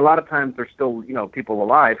a lot of times there's still people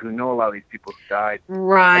alive who know a lot of these people who died.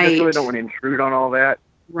 Right. I just really don't want to intrude on all that.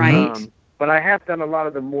 Right. But I have done a lot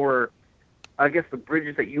of the more, I guess, the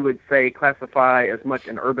bridges that you would say classify as much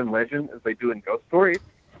an urban legend as they do in ghost stories.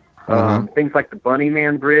 Things like the Bunny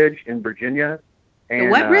Man Bridge in Virginia. And, the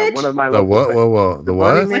what bridge? One of my the what? Whoa. The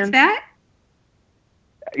what? What's that?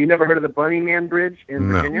 You never heard of the Bunny Man Bridge in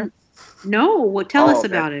Virginia? No. Well, tell us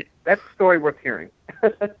about it. That's a story worth hearing.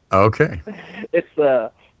 Okay. It's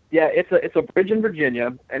a bridge in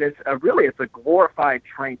Virginia, and it's a glorified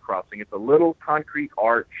train crossing. It's a little concrete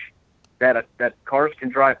arch that cars can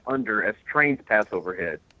drive under as trains pass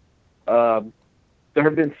overhead. There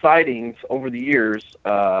have been sightings over the years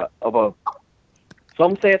of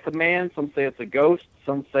some say it's a man, some say it's a ghost,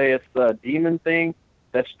 some say it's a demon thing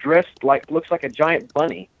that's dressed looks like a giant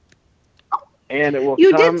bunny. And it will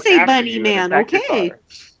You come did say after bunny you man, and attack your okay. car.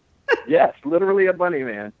 Yes, literally a bunny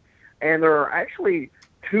man. And there are actually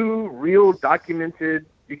 2 real documented,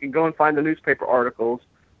 you can go and find the newspaper articles,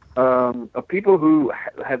 of people who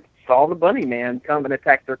have saw the bunny man come and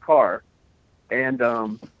attack their car. And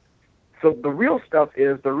so the real stuff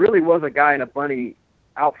is there really was a guy in a bunny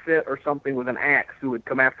outfit or something with an axe who would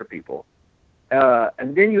come after people.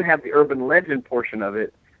 And then you have the urban legend portion of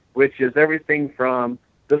it, which is everything from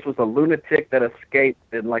this was a lunatic that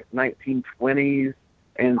escaped in 1920s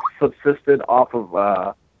and subsisted off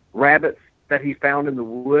of rabbits that he found in the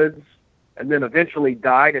woods, and then eventually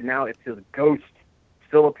died, and now it's his ghost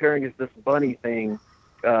still appearing as this bunny thing,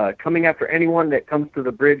 coming after anyone that comes to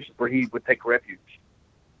the bridge where he would take refuge.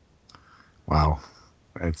 Wow.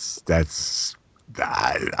 That's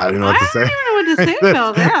I don't know what to say. I don't know what to say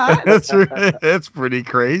about that. That's pretty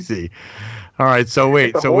crazy. All right, so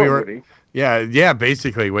wait, so we were movie. Yeah,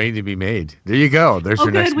 basically waiting to be made. There you go. There's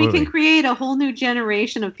your next we movie. can create a whole new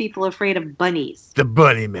generation of people afraid of bunnies. The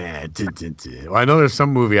Bunny Man. Well, I know there's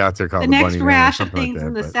some movie out there called The The next Bunny Man. rash of something things like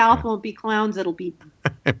in that, the South won't be clowns, it'll be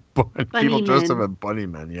people dressed up as bunny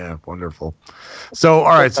men. Yeah, wonderful. So,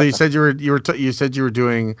 all right. So you said you were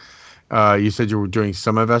doing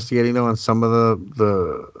some investigating though on some of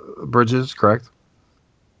the bridges, correct?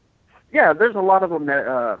 Yeah, there's a lot of them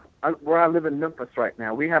that where I live in Memphis right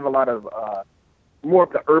now. We have a lot of more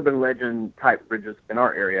of the urban legend type bridges in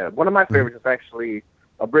our area. One of my favorites is actually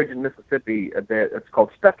a bridge in Mississippi. It's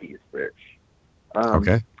called Stuckey's Bridge.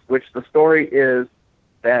 Okay. Which the story is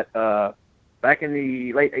that back in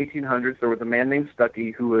the late 1800s, there was a man named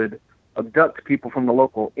Stuckey who would abduct people from the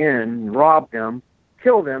local inn, rob them,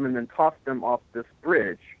 kill them, and then toss them off this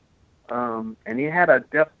bridge. And he had a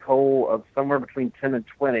death toll of somewhere between 10 and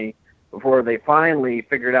 20 before they finally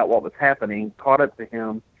figured out what was happening, caught up to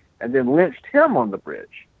him, and then lynched him on the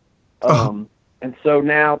bridge. And so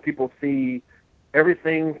now people see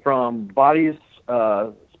everything from bodies,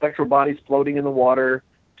 spectral bodies floating in the water,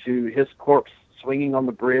 to his corpse swinging on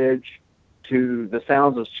the bridge, to the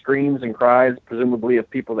sounds of screams and cries, presumably of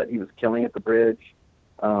people that he was killing at the bridge.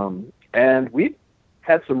 And we've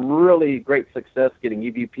had some really great success getting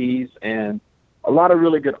EVPs and a lot of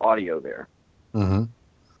really good audio there. Mm-hmm.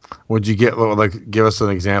 Would you get give us an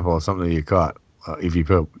example of something that you caught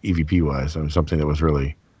EVP wise? I mean, something that was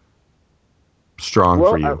really strong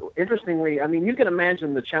for you. Interestingly, I mean, you can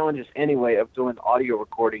imagine the challenges anyway of doing audio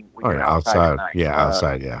recording when you're outside. at night.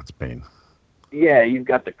 Outside. Yeah, it's a pain. Yeah, you've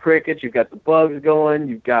got the crickets, you've got the bugs going,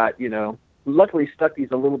 you've got, luckily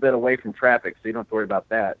Stuckey's a little bit away from traffic, so you don't have to worry about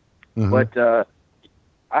that. Mm-hmm. But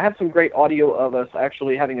I have some great audio of us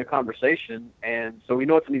actually having a conversation, and so we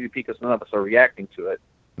know it's an EVP because none of us are reacting to it.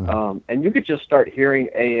 Mm-hmm. And you could just start hearing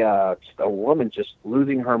a woman just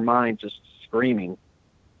losing her mind, just screaming.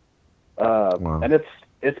 Wow. And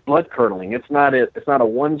it's blood curdling. It's not a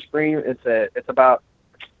one scream. It's about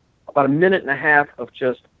a minute and a half of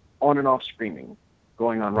just on and off screaming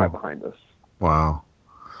going on right behind us. Wow.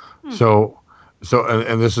 So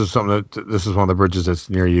and this is something this is one of the bridges that's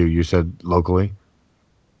near you. You said locally.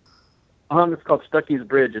 It's called Stuckey's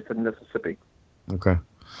Bridge. It's in Mississippi. Okay.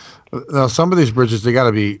 Now some of these bridges they got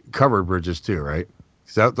to be covered bridges too, right?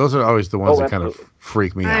 Those are always the ones that kind of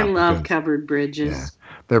freak me out. I love covered bridges.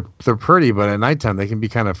 Yeah. They're pretty, but at nighttime they can be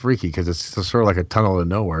kind of freaky because it's sort of like a tunnel to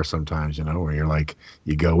nowhere sometimes, where you're like,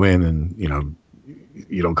 you go in and,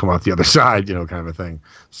 you don't come out the other side, kind of a thing.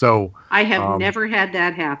 So I have never had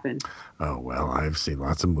that happen. Oh, well, I've seen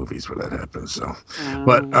lots of movies where that happens. So,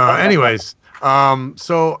 but anyways,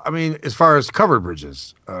 so, I mean, as far as covered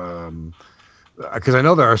bridges, because I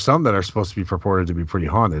know there are some that are supposed to be purported to be pretty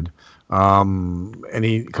haunted.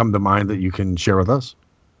 Any come to mind that you can share with us?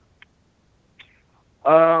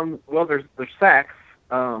 Well, there's sacks,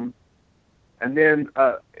 and then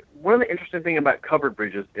one of the interesting things about covered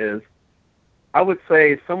bridges is, I would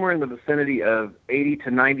say somewhere in the vicinity of 80 to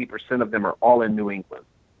 90% of them are all in New England.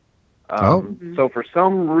 So for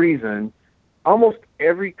some reason, almost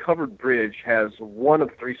every covered bridge has one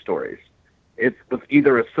of three stories. It's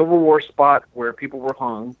either a Civil War spot where people were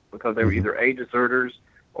hung because they were either A, deserters,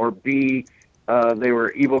 or B, they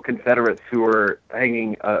were evil Confederates who were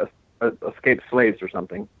hanging escaped slaves or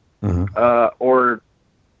something. Or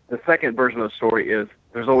the second version of the story is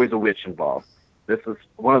there's always a witch involved. This is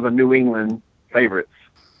one of the New England favorites.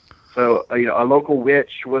 So, a local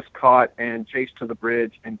witch was caught and chased to the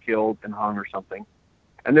bridge and killed and hung or something.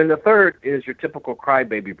 And then the third is your typical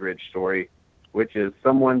crybaby bridge story, which is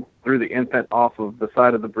someone threw the infant off of the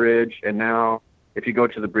side of the bridge, and now if you go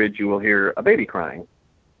to the bridge, you will hear a baby crying.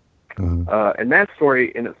 And that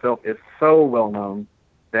story in itself is so well known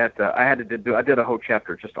that I did a whole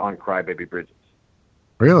chapter just on crybaby bridges.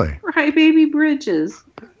 Really? Crybaby bridges.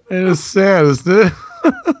 It is sad, isn't it?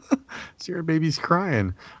 So your baby's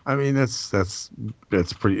crying. I mean, that's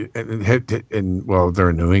pretty. And well,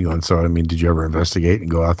 they're in New England, so I mean, did you ever investigate and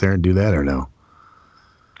go out there and do that or no?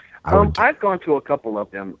 I've gone to a couple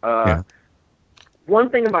of them. One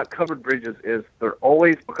thing about covered bridges is they're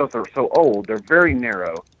always, because they're so old, they're very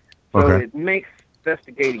narrow. So it makes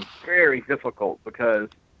investigating very difficult because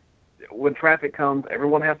when traffic comes,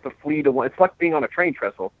 everyone has to flee to one. It's like being on a train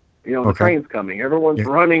trestle. The train's coming. Everyone's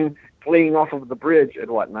running, fleeing off of the bridge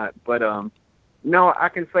and whatnot. But no, I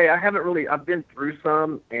can say I've been through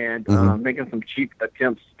some and making some cheap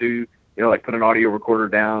attempts to, like put an audio recorder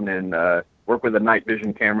down and work with a night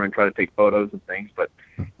vision camera and try to take photos and things. But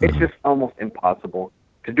it's just almost impossible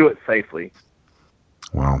to do it safely.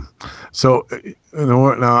 Wow. So,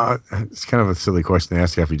 now it's kind of a silly question to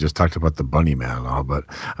ask you after you just talked about the Bunny Man and all, but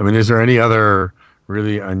I mean, is there any other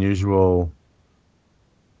really unusual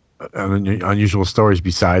stories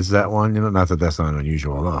besides that one? Not that that's not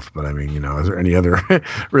unusual enough, but I mean, is there any other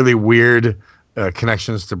really weird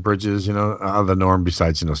connections to bridges, out of the norm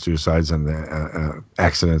besides, suicides and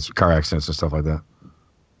accidents, car accidents and stuff like that?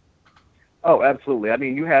 Oh, absolutely. I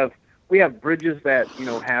mean, we have bridges that,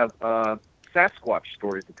 have Sasquatch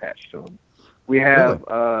stories attached to them. We have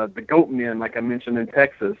the Goat Men, like I mentioned, in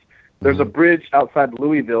Texas. There's a bridge outside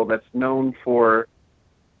Louisville that's known for,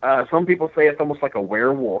 some people say it's almost like a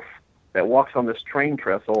werewolf that walks on this train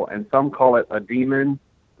trestle, and some call it a demon,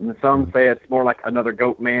 and some say it's more like another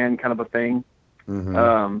goat man kind of a thing.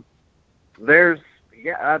 There's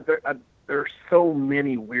so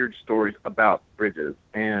many weird stories about bridges,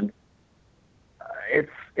 and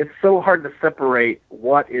it's so hard to separate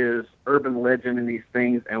what is urban legend in these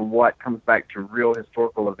things and what comes back to real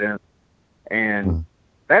historical events. And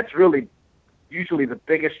that's really usually the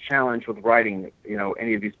biggest challenge with writing,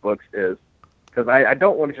 any of these books is because I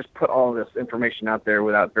don't want to just put all this information out there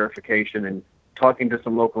without verification and talking to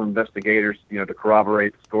some local investigators, to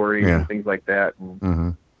corroborate the story and things like that.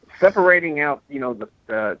 And separating out,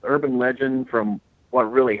 the urban legend from what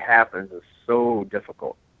really happens is so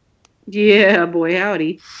difficult. Yeah, boy,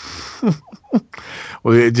 howdy.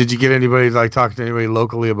 Well, did you get anybody talking to anybody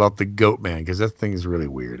locally about the Goat Man? Because that thing is really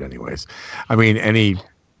weird. Anyways, I mean,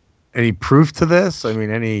 any proof to this? I mean,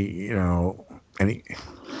 any.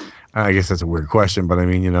 I guess that's a weird question, but I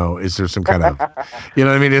mean, is there some kind of,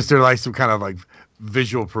 is there some kind of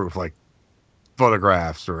visual proof, like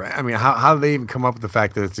photographs, or I mean, how do they even come up with the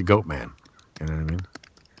fact that it's a Goat Man? You know what I mean?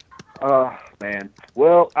 Oh, man.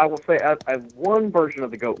 Well, I will say one version of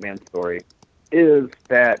the Goat Man story is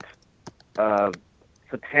that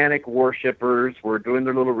satanic worshippers were doing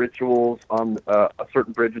their little rituals on a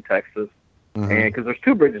certain bridge in Texas. And because there's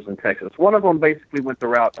two bridges in Texas. One of them basically went the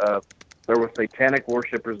route of there were satanic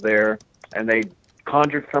worshippers there, and they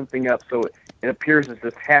conjured something up so it appears as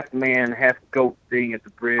this half man, half goat thing at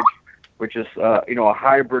the bridge, which is, a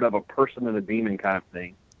hybrid of a person and a demon kind of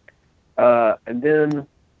thing. And then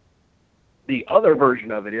the other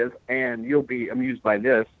version of it is, and you'll be amused by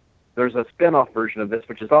this, there's a spin-off version of this,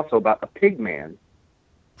 which is also about a pig man.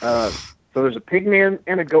 So there's a pig man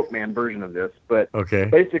and a goat man version of this, but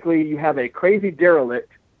basically you have a crazy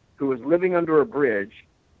derelict who was living under a bridge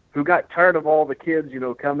who got tired of all the kids,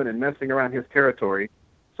 coming and messing around his territory.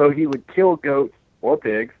 So he would kill goats or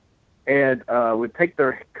pigs and would cut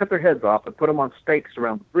their heads off and put them on stakes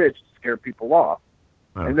around the bridge to scare people off.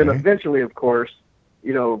 And then eventually, of course,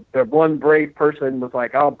 the one brave person was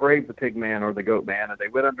like, I'll brave the pig man or the goat man. And they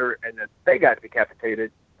went under and then they got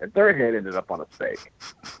decapitated and their head ended up on a stake.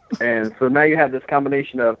 And so now you have this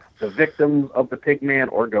combination of the victims of the pig man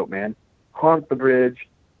or goat man haunt the bridge.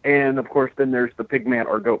 And of course, then there's the pig man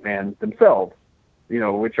or goat man themselves,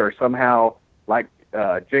 which are somehow like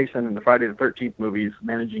Jason and the Friday the 13th movies,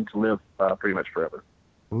 managing to live pretty much forever.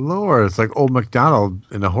 Lord, it's like Old MacDonald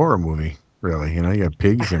in a horror movie, really. You got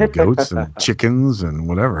pigs and goats and chickens and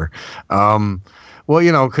whatever.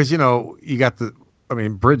 Well, because, you got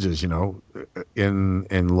bridges,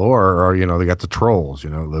 in lore, or, they got the trolls,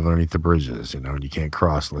 live underneath the bridges, and you can't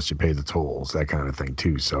cross unless you pay the tolls, that kind of thing,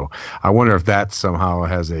 too. So I wonder if that somehow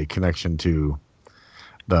has a connection to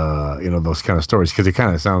the, those kind of stories, because it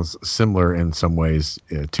kind of sounds similar in some ways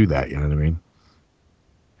to that, you know what I mean?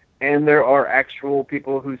 And there are actual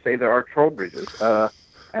people who say there are troll bridges.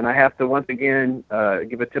 And I have to once again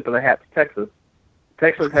give a tip of the hat to Texas.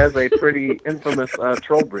 Texas has a pretty infamous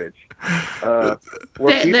troll bridge. Where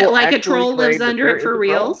that like a troll lives under it for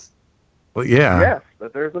reals? Well, yeah. Yes,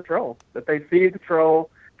 that there's a troll. That they see the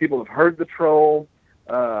troll. People have heard the troll.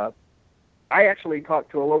 I actually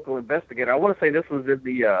talked to a local investigator. I want to say this was in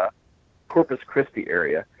the Corpus Christi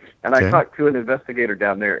area. And I talked to an investigator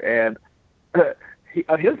down there, and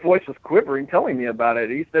his voice was quivering telling me about it.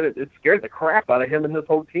 He said it scared the crap out of him and his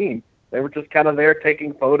whole team. They were just kind of there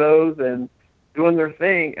taking photos and doing their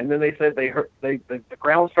thing, and then they said they heard the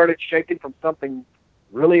ground started shaking from something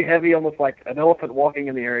really heavy, almost like an elephant walking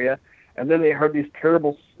in the area, and then they heard these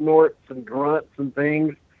terrible snorts and grunts and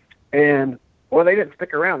things, and well, they didn't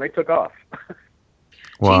stick around. They took off.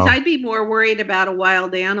 Wow. Geez, I'd be more worried about a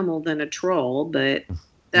wild animal than a troll, but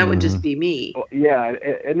that would just be me. Well, yeah,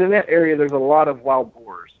 and in that area, there's a lot of wild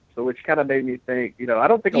boars, so which kind of made me think, I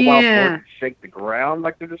don't think a wild boar can shake the ground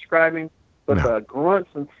like they're describing, but grunts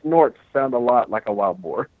and snorts sound a lot like a wild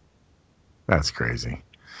boar. That's crazy.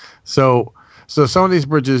 So some of these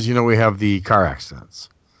bridges, we have the car accidents,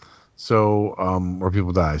 so where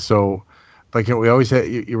people die. So, like we always had,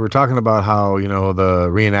 you were talking about how the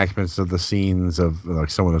reenactments of the scenes of like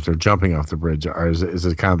someone if they're jumping off the bridge. Is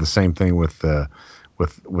it kind of the same thing with the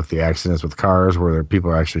accidents with cars, where people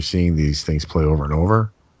are actually seeing these things play over and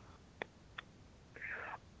over?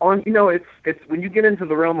 It's when you get into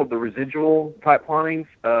the realm of the residual type hauntings.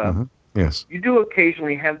 Yes. You do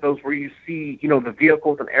occasionally have those where you see, the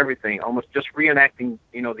vehicles and everything, almost just reenacting,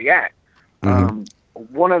 the act.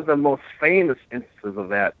 One of the most famous instances of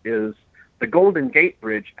that is the Golden Gate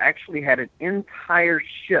Bridge actually had an entire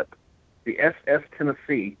ship, the SS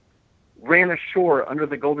Tennessee, ran ashore under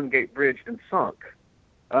the Golden Gate Bridge and sunk.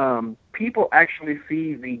 People actually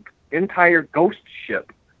see the entire ghost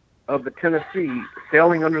ship of the Tennessee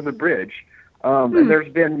sailing under the bridge. And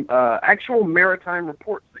there's been actual maritime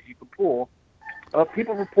reports that you can pull of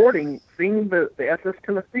people reporting seeing the SS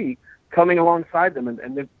Tennessee coming alongside them,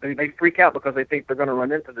 and they freak out because they think they're going to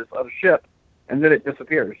run into this other ship, and then it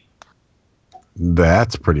disappears.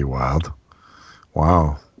 That's pretty wild.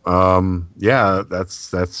 Wow. Yeah,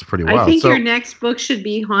 that's pretty wild. I think your next book should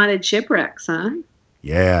be Haunted Shipwrecks, huh?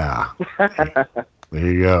 Yeah. There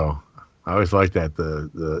you go. I always liked that,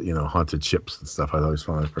 the haunted ships and stuff. I always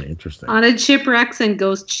found it pretty interesting. Haunted shipwrecks and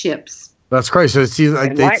ghost ships. That's crazy. So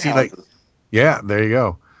they see like, yeah, there you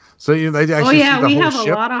go. So they actually see the we whole have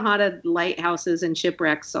ship? a lot of haunted lighthouses and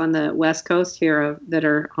shipwrecks on the West Coast here that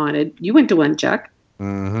are haunted. You went to one, Chuck.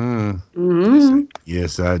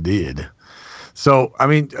 Yes, I did. So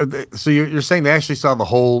so you're saying they actually saw the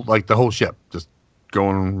whole ship just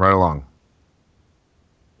going right along?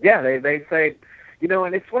 Yeah, they say.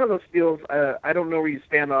 And it's one of those deals, I don't know where you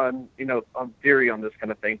stand on theory on this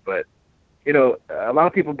kind of thing, but, a lot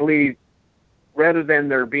of people believe rather than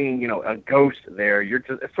there being, a ghost there, it's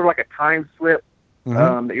sort of like a time slip,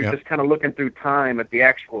 that you're just kind of looking through time at the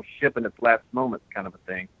actual ship in its last moments kind of a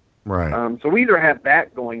thing. Right. So we either have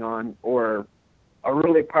that going on or a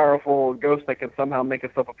really powerful ghost that can somehow make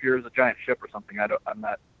itself appear as a giant ship or something. I'm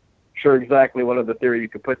not sure exactly what other theory you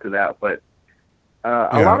could put to that, but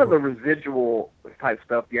a lot of the residual type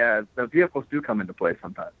stuff, the vehicles do come into play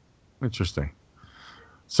sometimes. Interesting.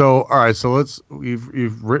 So, all right. So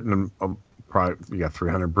you've written probably you got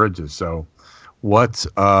 300 bridges. So, what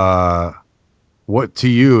to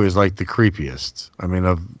you is like the creepiest?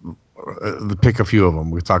 Pick a few of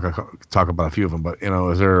them. We talk about a few of them, but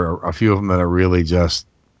is there a few of them that are really just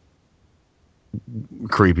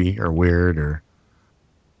creepy or weird or?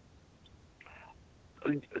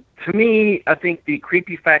 To me, I think the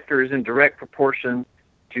creepy factor is in direct proportion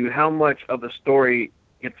to how much of the story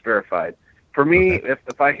gets verified. For me,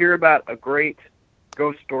 if I hear about a great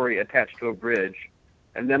ghost story attached to a bridge,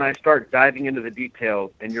 and then I start diving into the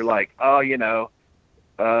details, and you're like,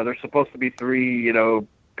 there's supposed to be 3,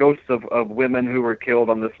 ghosts of women who were killed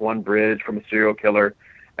on this one bridge from a serial killer,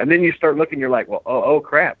 and then you start looking, you're like, well, oh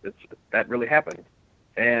crap, that really happened.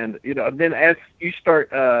 And then as you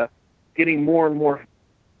start getting more and more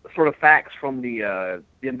sort of facts from the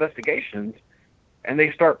investigations, and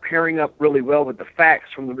they start pairing up really well with the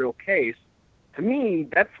facts from the real case, to me,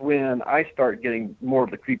 that's when I start getting more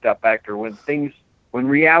of the creeped out factor, when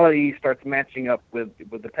reality starts matching up with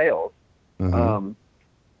the tales. Mm-hmm.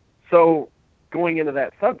 So going into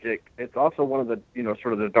that subject, it's also one of the,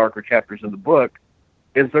 sort of the darker chapters in the book,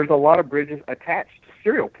 is there's a lot of bridges attached to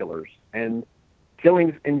serial killers and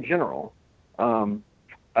killings in general.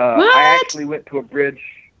 I actually went to a bridge.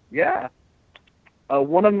 Yeah.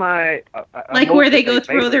 One of my... like where they go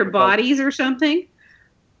throw their bodies or something?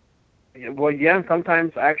 Well, yeah, and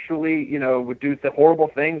sometimes actually, would do the horrible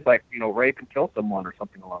things like, rape and kill someone or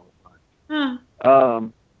something along those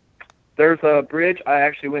lines. There's a bridge I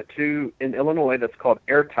actually went to in Illinois that's called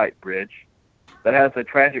Airtight Bridge that has a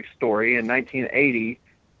tragic story. In 1980,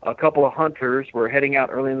 a couple of hunters were heading out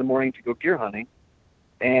early in the morning to go deer hunting,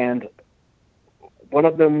 and one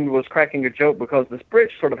of them was cracking a joke because this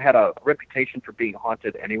bridge sort of had a reputation for being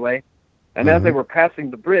haunted anyway. And as they were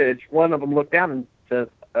passing the bridge, one of them looked down and says,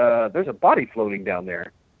 there's a body floating down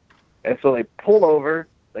there. And so they pull over,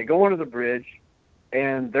 they go under the bridge,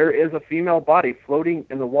 and there is a female body floating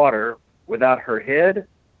in the water without her head,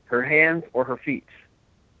 her hands, or her feet.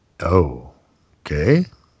 Oh, okay.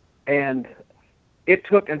 And it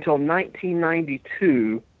took until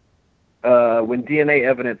 1992 when DNA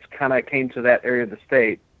evidence kind of came to that area of the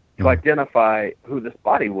state to identify who this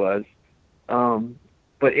body was.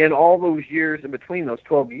 But in all those years, in between those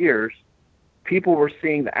 12 years, people were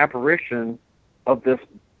seeing the apparition of this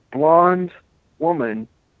blonde woman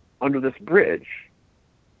under this bridge.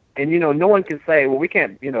 And, no one can say, well, we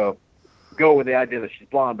can't, go with the idea that she's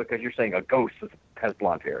blonde because you're saying a ghost has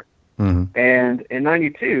blonde hair. Mm-hmm. And in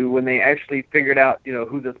 92, when they actually figured out,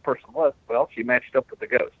 who this person was, well, she matched up with the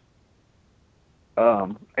ghost.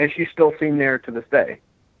 And she's still seen there to this day.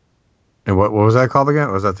 And what was that called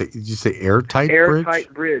again? Was that did you say Airtight Bridge?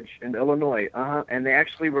 Airtight Bridge in Illinois. And they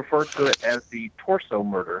actually refer to it as the Torso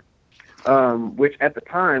Murder, which at the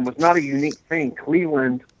time was not a unique thing.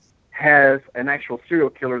 Cleveland has an actual serial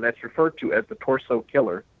killer that's referred to as the Torso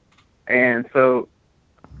Killer. And so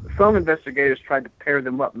some investigators tried to pair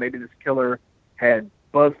them up. Maybe this killer had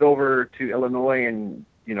buzzed over to Illinois and,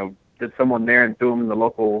 did someone there and threw him in the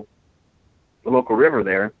local river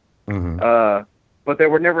there. Mm-hmm. But they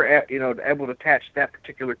were never, able to attach that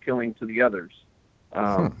particular killing to the others.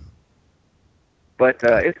 But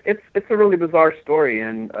it's a really bizarre story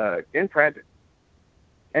and tragic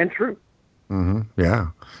and true. Mm-hmm. Yeah.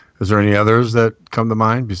 Is there any others that come to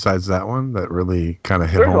mind besides that one that really kind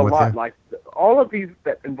of hit home with you? There's a lot. Like all of these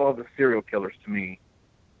that involve the serial killers to me,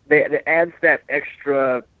 it adds that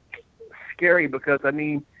extra scary because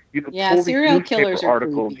you could pull these newspaper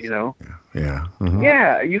articles, Yeah. Mm-hmm.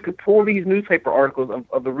 Yeah, you could pull these newspaper articles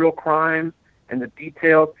of the real crimes and the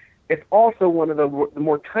details. It's also one of the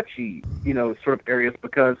more touchy, sort of areas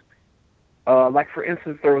because, like for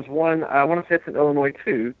instance, there was one, I want to say it's in Illinois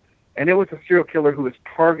too, and it was a serial killer who was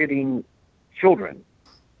targeting children.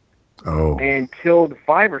 Oh. And killed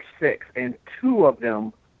 5 or 6, and 2 of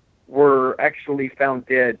them were actually found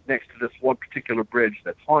dead next to this one particular bridge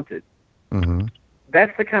that's haunted. Mm-hmm.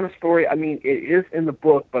 That's the kind of story, it is in the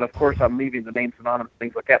book, but of course I'm leaving the names anonymous,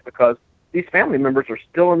 things like that, because these family members are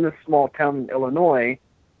still in this small town in Illinois,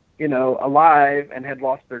 alive and had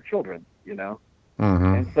lost their children, Mm-hmm.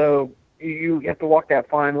 And so you have to walk that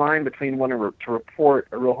fine line between wanting to report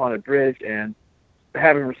a real haunted bridge and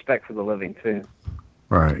having respect for the living, too.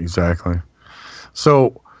 Right, exactly.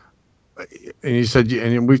 So, and you said,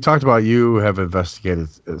 and we've talked about you have investigated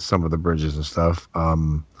some of the bridges and stuff.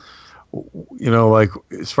 Like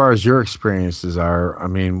as far as your experiences are,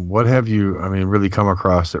 what have you, really come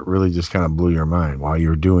across that really just kind of blew your mind while you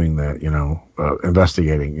were doing that,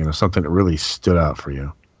 investigating, something that really stood out for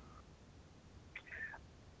you?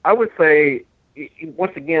 I would say,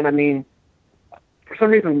 once again, for some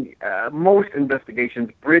reason, most investigations,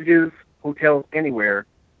 bridges, hotels, anywhere,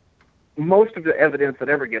 most of the evidence that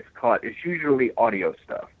ever gets caught is usually audio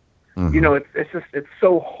stuff. Mm-hmm. It's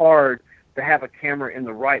so hard to have a camera in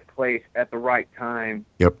the right place at the right time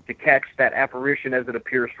to catch that apparition as it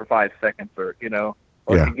appears for 5 seconds or to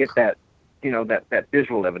get that, that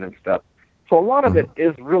visual evidence stuff. So a lot of it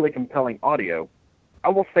is really compelling audio. I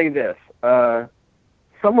will say this,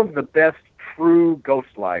 some of the best true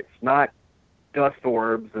ghost lights, not dust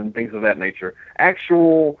orbs and things of that nature,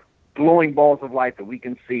 actual glowing balls of light that we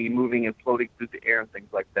can see moving and floating through the air and things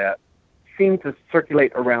like that, seem to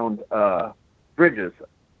circulate around bridges,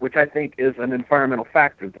 which I think is an environmental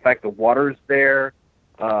factor. The fact the water's there.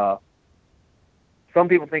 Some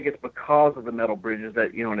people think it's because of the metal bridges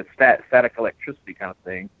that, and it's static electricity kind of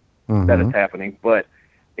thing that is happening. But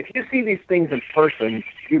if you see these things in person,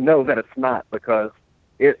 you know that it's not, because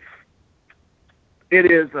it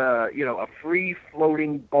is a free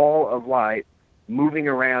floating ball of light moving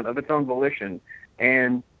around of its own volition.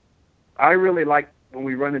 And I really like when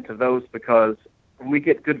we run into those, because when we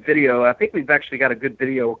get good video, I think we've actually got a good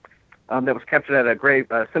video that was captured at a grave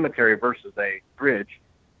cemetery versus a bridge.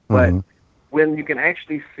 But when you can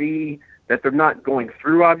actually see that they're not going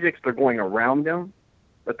through objects, they're going around them,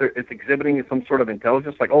 but it's exhibiting some sort of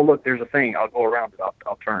intelligence, like, oh, look, there's a thing, I'll go around it,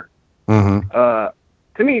 I'll turn.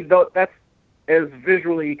 To me, though, that's as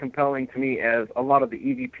visually compelling to me as a lot of the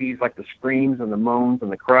EVPs, like the screams and the moans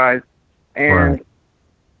and the cries and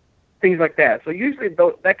things like that. So usually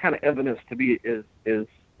that kind of evidence to me is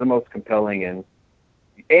the most compelling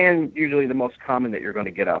and usually the most common that you're going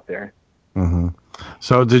to get out there.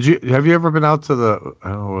 So have you ever been out to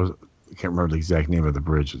I can't remember the exact name of the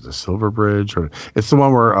bridge. Is it the Silver Bridge, or it's the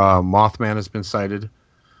one where Mothman has been sighted,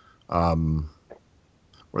 where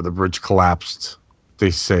the bridge collapsed?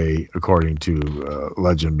 They say, according to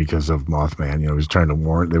legend, because of Mothman. He was trying to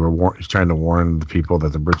warn. He's trying to warn the people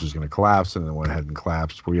that the bridge was going to collapse, and then went ahead and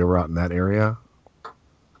collapsed. Were you ever out in that area?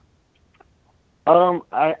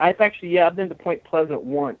 I've actually, I've been to Point Pleasant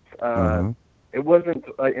once. It wasn't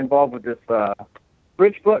involved with this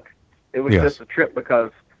bridge book. It was just a trip,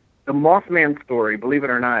 because the Mothman story, believe it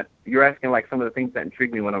or not, you're asking like some of the things that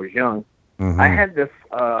intrigued me when I was young. I had this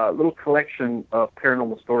little collection of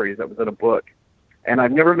paranormal stories that was in a book, and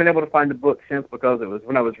I've never been able to find the book since, because it was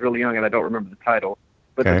when I was really young and I don't remember the title.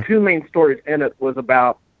 But the two main stories in it was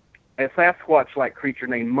about a Sasquatch-like creature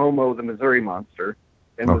named Momo the Missouri Monster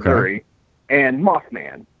in Missouri, and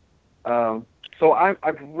Mothman. So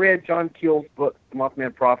I've read John Keel's book, The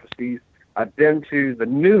Mothman Prophecies. I've been to the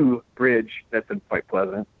new bridge that's in Point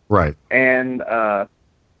Pleasant. Right. And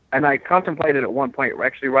I contemplated at one point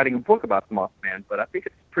actually writing a book about the Mothman, but I think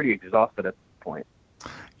it's pretty exhausted at this point.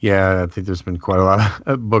 Yeah, I think there's been quite a lot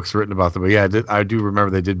of books written about them. But yeah, I do remember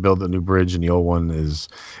they did build a new bridge, and the old one is,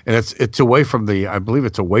 and it's away from I believe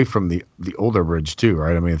it's away from the older bridge too,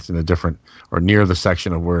 right? I mean, it's in a different, or near the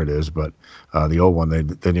section of where it is, but the old one, they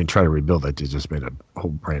didn't try to rebuild it. They just made a whole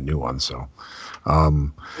brand new one. So,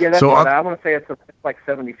 that's so right. I want to say it's like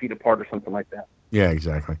 70 feet apart or something like that. Yeah,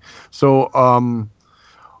 exactly. So,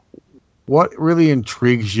 what really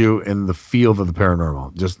intrigues you in the field of the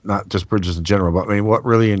paranormal? Just not just bridges in general, but I mean, what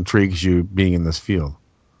really intrigues you being in this field?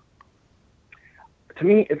 To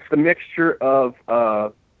me, it's the mixture of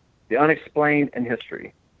the unexplained and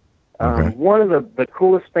history. One of the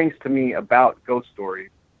coolest things to me about ghost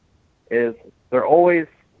stories is they're always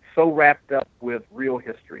so wrapped up with real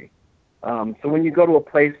history. So when you go to a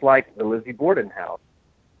place like the Lizzie Borden house,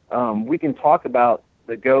 we can talk about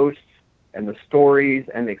the ghosts and the stories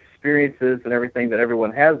and the experiences and everything that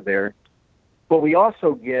everyone has there. But we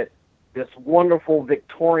also get this wonderful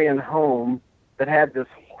Victorian home that had this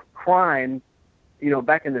crime,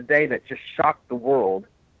 back in the day that just shocked the world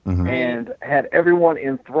and had everyone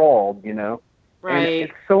enthralled, Right. And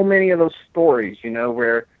it's so many of those stories,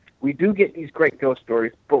 where we do get these great ghost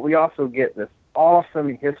stories, but we also get this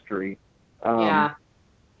awesome history. And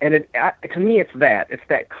to me, it's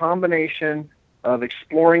that combination of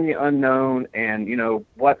exploring the unknown and,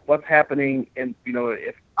 what's happening. And,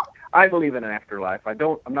 if I believe in an afterlife, I'm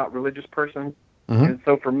not a religious person. And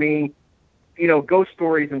so for me, ghost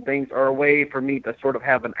stories and things are a way for me to sort of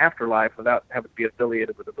have an afterlife without having to be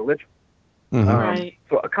affiliated with a religion. Right.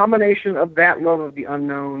 So a combination of that love of the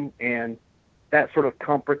unknown and that sort of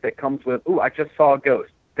comfort that comes with, I just saw a ghost.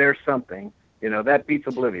 There's something, that beats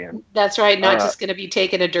oblivion. That's right. Not just going to be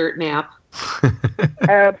taking a dirt nap.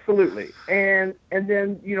 Absolutely. And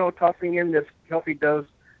then, tossing in this healthy dose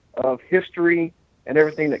of history and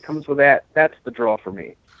everything that comes with that, that's the draw for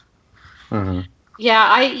me. Yeah,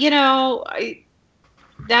 I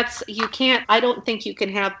don't think you can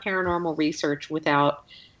have paranormal research without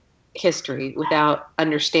history, without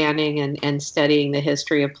understanding and studying the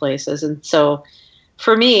history of places. And so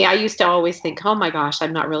for me, I used to always think, oh my gosh,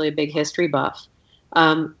 I'm not really a big history buff.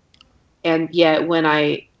 And yet when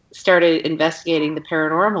I started investigating the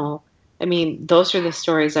paranormal, I mean, those are the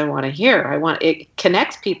stories I want to hear. It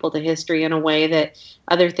connects people to history in a way that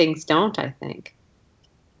other things don't, I think.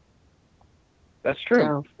 That's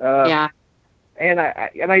true. So, yeah. And I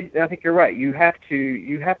think you're right. You have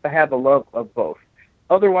to have a love of both.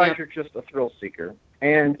 Otherwise, you're just a thrill seeker.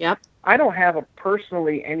 And I don't have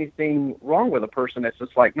personally anything wrong with a person that's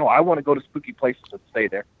just like, no, I want to go to spooky places and stay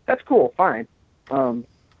there. That's cool, fine.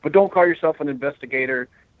 But don't call yourself an investigator.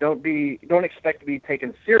 Don't expect to be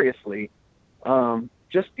taken seriously.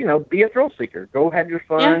 Just, be a thrill seeker. Go have your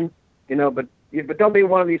fun, but but don't be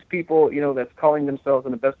one of these people, that's calling themselves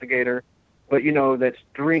an investigator, but, that's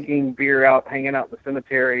drinking beer out, hanging out in the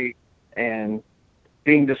cemetery, and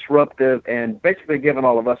being disruptive, and basically giving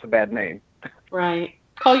all of us a bad name. Right.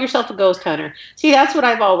 Call yourself a ghost hunter. See, that's what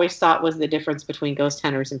I've always thought was the difference between ghost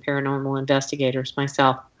hunters and paranormal investigators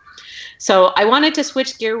myself. So I wanted to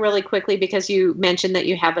switch gear really quickly because you mentioned that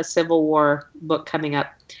you have a Civil War book coming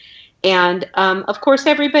up. And, of course,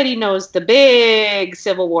 everybody knows the big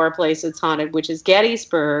Civil War place that's haunted, which is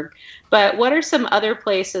Gettysburg. But what are some other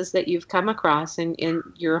places that you've come across in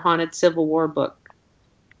your haunted Civil War book?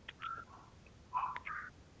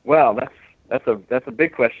 Well, that's a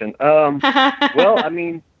big question. Well, I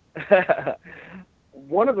mean,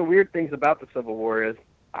 one of the weird things about the Civil War is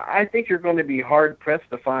I think you're going to be hard-pressed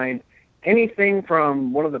to find anything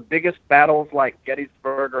from one of the biggest battles like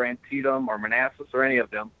Gettysburg or Antietam or Manassas or any of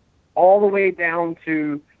them, all the way down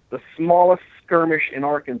to the smallest skirmish in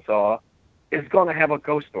Arkansas is going to have a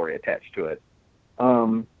ghost story attached to it.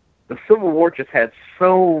 The Civil War just had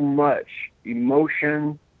so much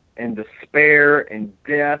emotion and despair and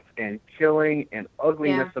death and killing and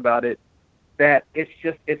ugliness about it that it's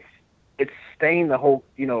stained the whole,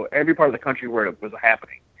 every part of the country where it was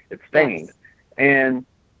happening. It's stained. Yes. And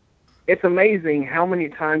it's amazing how many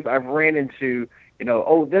times I've ran into,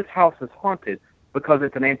 this house is haunted because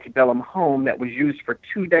it's an antebellum home that was used for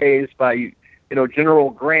 2 days by, General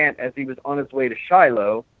Grant as he was on his way to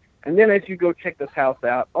Shiloh. And then as you go check this house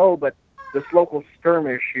out, but this local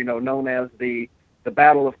skirmish, known as the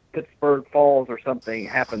Battle of Pittsburgh Falls or something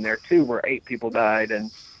happened there too, where 8 people died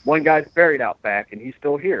and one guy's buried out back and he's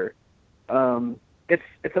still here.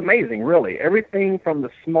 It's amazing, really. Everything from the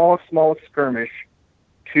smallest skirmish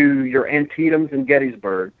to your Antietam's and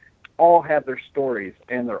Gettysburg all have their stories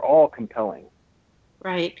and they're all compelling.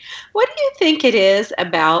 Right. What do you think it is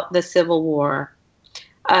about the Civil War?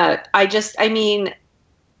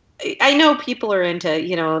 I know people are into,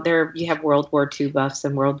 you have World War II buffs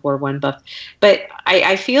and World War I buffs, but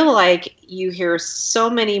I feel like you hear so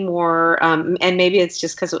many more, and maybe it's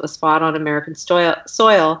just because it was fought on American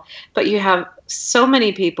soil, but you have so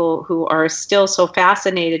many people who are still so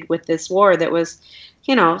fascinated with this war that was,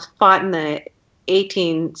 fought in the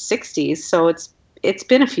 1860s. So it's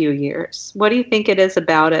been a few years. What do you think it is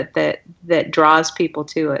about it that draws people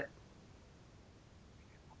to it?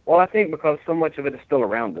 Well, I think because so much of it is still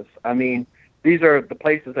around us. I mean, these are the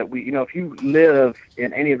places that we, if you live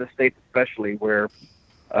in any of the states, especially where,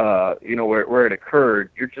 where it occurred,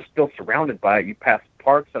 you're just still surrounded by it. You pass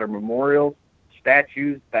parks that are memorials,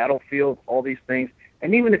 statues, battlefields, all these things.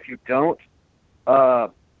 And even if you don't,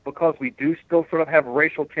 because we do still sort of have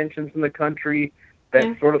racial tensions in the country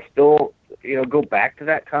that sort of still, go back to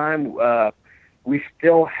that time, we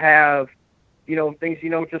still have things,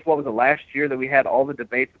 just what was the last year that we had all the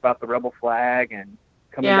debates about the rebel flag and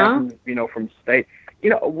coming down, from state.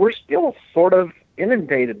 We're still sort of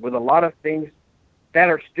inundated with a lot of things that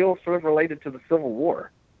are still sort of related to the Civil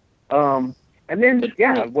War. And then,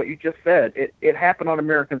 what you just said, it happened on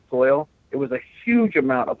American soil. It was a huge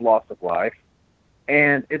amount of loss of life.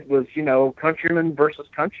 And it was, countrymen versus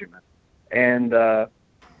countrymen. And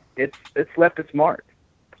it's left its mark.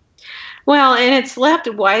 Well, and it's left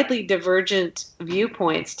widely divergent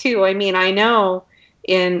viewpoints, too. I mean, I know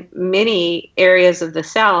in many areas of the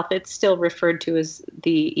South, it's still referred to as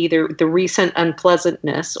either the recent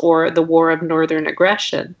unpleasantness or the War of Northern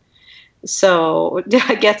Aggression. So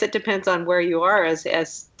I guess it depends on where you are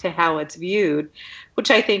as to how it's viewed,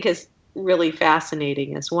 which I think is really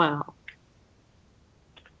fascinating as well.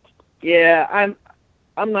 Yeah,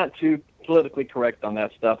 I'm not too politically correct on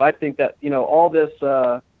that stuff. I think that, all this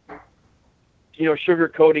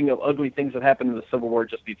sugarcoating of ugly things that happened in the Civil War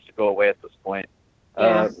just needs to go away at this point.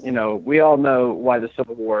 We all know why the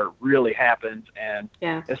Civil War really happened, and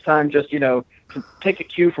it's time just, to take a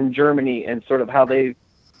cue from Germany and sort of how they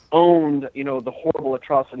owned, the horrible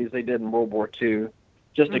atrocities they did in World War II,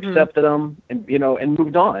 just accepted them and, and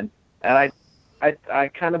moved on. And I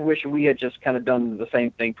kind of wish we had just kind of done the same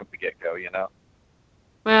thing from the get-go,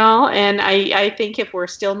 Well, and I think if we're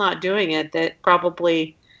still not doing it, that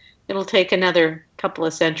probably it'll take another couple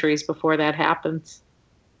of centuries before that happens.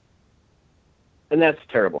 And that's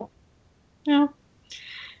terrible. Yeah,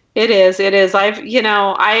 it is. It is.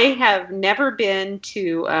 I have never been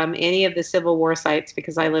to any of the Civil War sites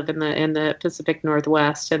because I live in the Pacific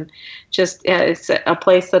Northwest, and just it's a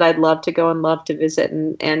place that I'd love to go and love to visit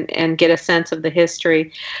and get a sense of the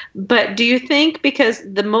history. But do you think, because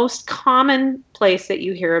the most common place that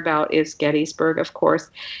you hear about is Gettysburg, of course,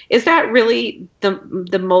 is that really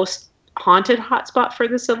the most haunted hotspot for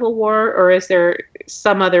the Civil War, or is there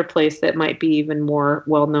some other place that might be even more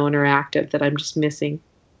well-known or active that I'm just missing?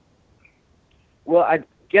 Well,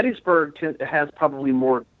 Gettysburg has probably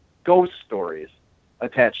more ghost stories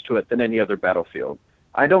attached to it than any other battlefield.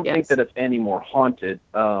 I don't think that it's any more haunted.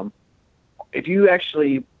 If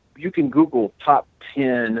you can Google top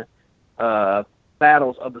 10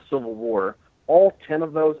 battles of the Civil War, all 10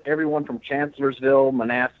 of those, everyone from Chancellorsville,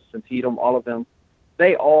 Manassas, and Antietam, all of them,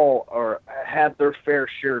 they all had their fair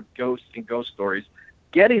share of ghosts and ghost stories.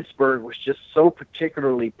 Gettysburg was just so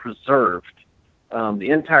particularly preserved. The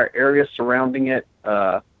entire area surrounding it,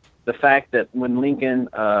 the fact that when Lincoln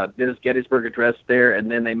did his Gettysburg Address there, and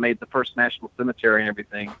then they made the first national cemetery and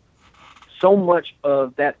everything, so much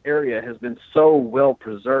of that area has been so well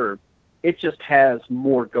preserved. It just has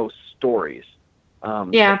more ghost stories.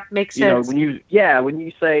 Makes sense. When you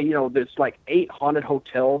say, there's like 8 haunted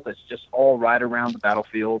hotels that's just all right around the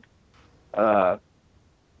battlefield.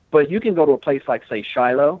 But you can go to a place like, say,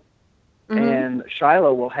 Shiloh, and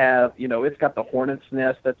Shiloh will have, it's got the Hornet's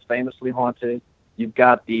Nest that's famously haunted. You've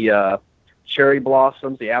got the cherry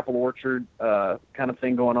blossoms, the apple orchard kind of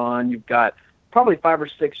thing going on. You've got probably 5 or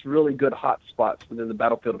 6 really good hot spots within the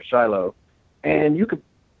battlefield of Shiloh. And you could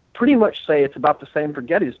pretty much say it's about the same for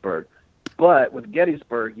Gettysburg. But with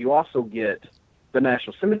Gettysburg, you also get the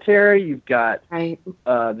National Cemetery. You've got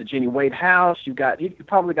the Jenny Wade House. You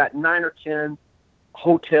probably got 9 or 10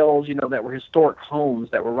 hotels, that were historic homes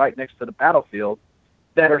that were right next to the battlefield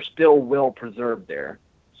that are still well preserved there.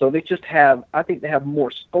 So I think they have more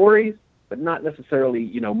stories, but not necessarily,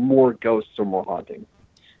 more ghosts or more haunting.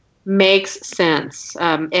 Makes sense.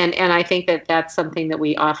 And I think that's something that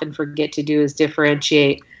we often forget to do, is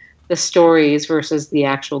differentiate the stories versus the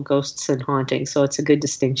actual ghosts and hauntings. So it's a good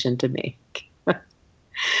distinction to make.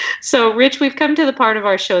 So, Rich, we've come to the part of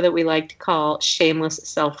our show that we like to call Shameless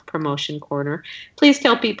Self-Promotion Corner. Please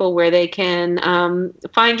tell people where they can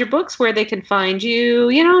find your books, where they can find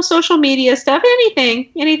you, social media stuff,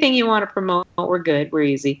 anything you want to promote. We're good. We're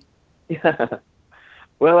easy. Yeah.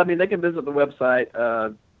 Well, they can visit the website,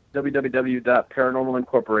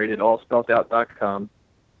 www.paranormalincorporated, all spelled out.com.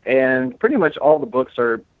 And pretty much all the books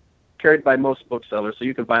are carried by most booksellers, so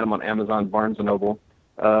you can find them on Amazon, Barnes & Noble,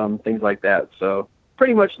 things like that. So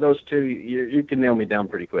pretty much those two, you can nail me down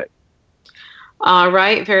pretty quick. All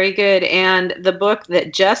right, very good. And the book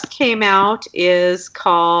that just came out is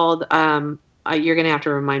called, you're going to have to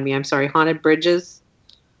remind me, I'm sorry, Haunted Bridges?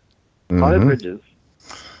 Haunted Bridges.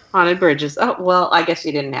 Haunted Bridges. Oh, well, I guess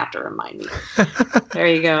you didn't have to remind me. There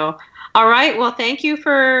you go. All right. Well, thank you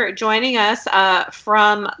for joining us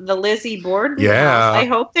from the Lizzie Borden House. I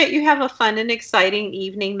hope that you have a fun and exciting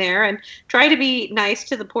evening there, and try to be nice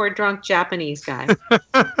to the poor drunk Japanese guy.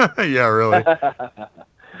 Yeah, really.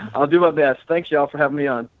 I'll do my best. Thanks, y'all, for having me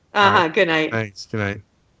on. Right. Good night. Thanks. Good night.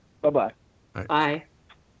 Bye-bye. Bye.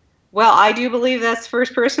 Well, I do believe that's the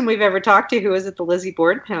first person we've ever talked to who was at the Lizzie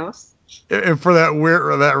Borden House. And for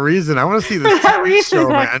that reason, I want to see this show,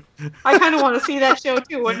 man. I kind of want to see that show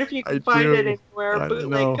too. Wonder if you can find it anywhere,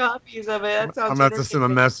 bootleg copies of it. I'm going to have to send a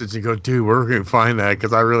message and go, dude, where can we find that?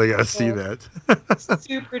 Because I really got to see that.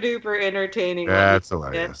 Super duper entertaining. That's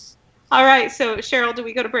hilarious. All right, so Cheryl, do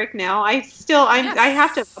we go to break now? I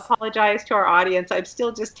have to apologize to our audience. I'm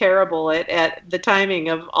still just terrible at the timing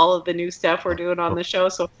of all of the new stuff we're doing on the show.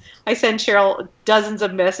 So I send Cheryl dozens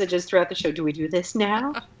of messages throughout the show. Do we do this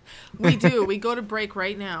now? We do. We go to break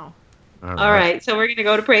right now. All right. So we're going to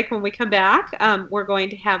go to break. When we come back, we're going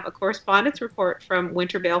to have a correspondence report from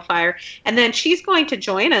Winter Balefire. And then she's going to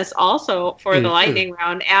join us also for the lightning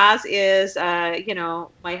round, as is, my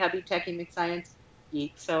hubby, Techie McScience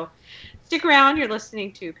Geek. So stick around. You're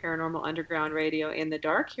listening to Paranormal Underground Radio in the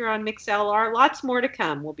Dark here on MixLR. Lots more to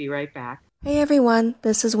come. We'll be right back. Hey everyone,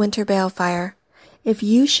 this is Winter Balefire. If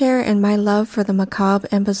you share in my love for the macabre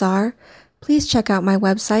and bizarre, please check out my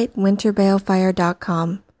website,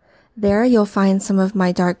 winterbalefire.com. There you'll find some of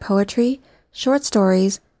my dark poetry, short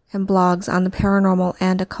stories, and blogs on the paranormal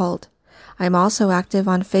and occult. I'm also active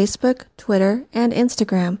on Facebook, Twitter, and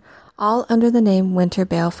Instagram, all under the name Winter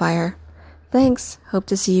Balefire. Thanks. Hope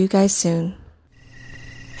to see you guys soon.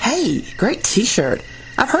 Hey, great t-shirt.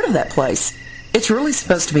 I've heard of that place. It's really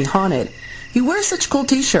supposed to be haunted. You wear such cool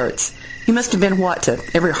t-shirts. You must have been, to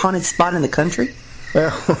every haunted spot in the country?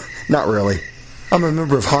 Well, not really. I'm a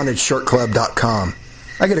member of HauntedShirtClub.com.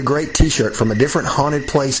 I get a great t-shirt from a different haunted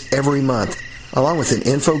place every month, along with an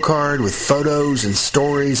info card with photos and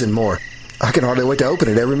stories and more. I can hardly wait to open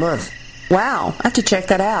it every month. Wow, I have to check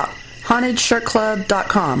that out.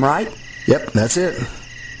 HauntedShirtClub.com, right? Yep, that's it.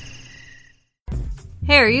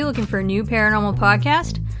 Hey, are you looking for a new paranormal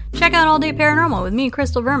podcast? Check out All Day Paranormal with me,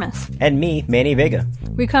 Crystal Vermis. And me, Manny Vega.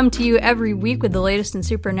 We come to you every week with the latest in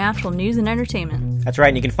supernatural news and entertainment. That's right,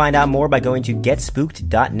 and you can find out more by going to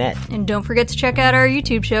GetSpooked.net. And don't forget to check out our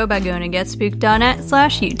YouTube show by going to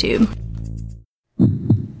GetSpooked.net/YouTube.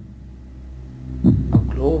 A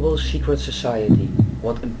global secret society,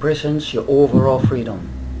 what imprisons your overall freedom,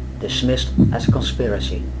 dismissed as a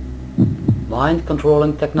conspiracy.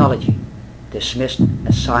 Mind-controlling technology, dismissed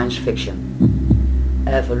as science fiction.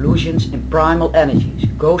 Evolutions in primal energies,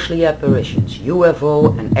 ghostly apparitions,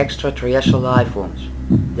 UFO and extraterrestrial life forms,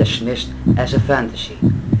 dismissed as a fantasy.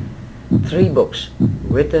 3 books,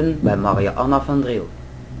 written by Maria Anna van Driel,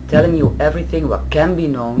 telling you everything what can be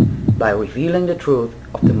known by revealing the truth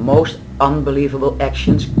of the most unbelievable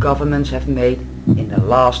actions governments have made in the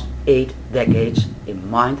last 8 decades in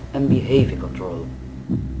mind and behavior control.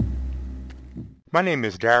 My name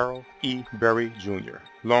is Darrell E. Berry Jr.,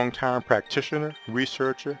 longtime practitioner,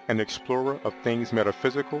 researcher, and explorer of things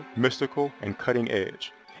metaphysical, mystical, and cutting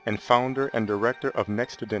edge, and founder and director of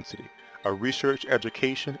Next Density, a research,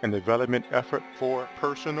 education, and development effort for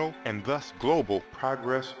personal and thus global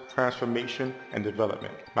progress, transformation, and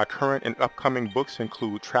development. My current and upcoming books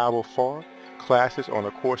include Travel Far, Classes on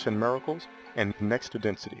A Course in Miracles, and Next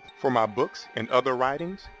Density. For my books and other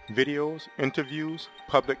writings, videos, interviews,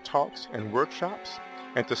 public talks, and workshops,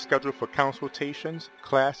 and to schedule for consultations,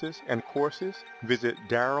 classes, and courses, visit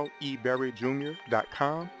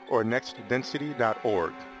DarrellEBerryJr.com or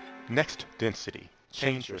nextdensity.org. Next Density.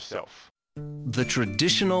 Change yourself. The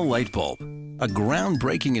traditional light bulb, a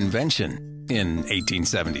groundbreaking invention in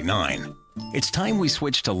 1879. It's time we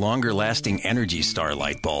switch to longer-lasting Energy Star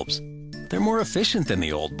light bulbs. They're more efficient than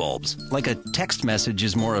the old bulbs, like a text message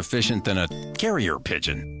is more efficient than a carrier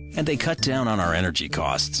pigeon. And they cut down on our energy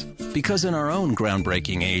costs. Because in our own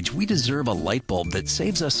groundbreaking age, we deserve a light bulb that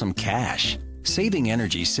saves us some cash. Saving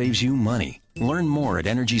energy saves you money. Learn more at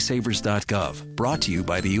EnergySavers.gov. Brought to you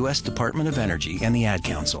by the U.S. Department of Energy and the Ad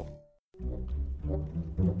Council.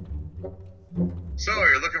 So,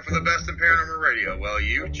 you're looking for the best in paranormal radio? Well,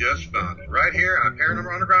 you just found it. Right here on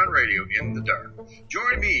Paranormal Underground Radio in the Dark.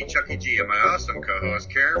 Join me, Chucky G, and my awesome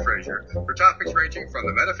co-host, Karen Frazier, for topics ranging from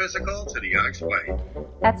the metaphysical to the unexplained.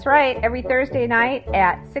 That's right. Every Thursday night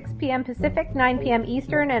at 6 p.m. Pacific, 9 p.m.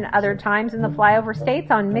 Eastern, and other times in the flyover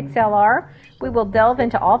states on MixLR, we will delve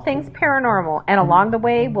into all things paranormal. And along the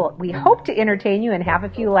way, we hope to entertain you and have a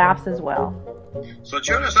few laughs as well. So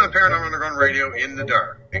join us on Paranormal Underground Radio in the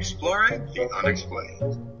Dark, exploring the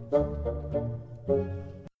unexplained.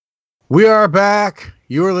 We are back.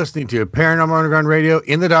 You are listening to Paranormal Underground Radio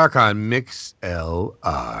in the Dark on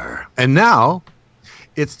MixLR. And now,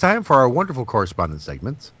 it's time for our wonderful correspondence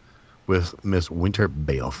segment with Miss Winter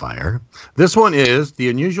Balefire. This one is the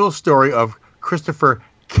unusual story of Christopher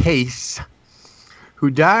Case, who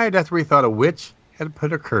died after he thought a witch had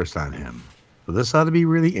put a curse on him. So this ought to be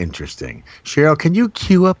really interesting. Cheryl, can you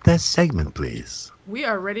cue up that segment, please? We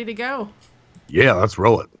are ready to go. Yeah, let's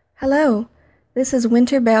roll it. Hello, this is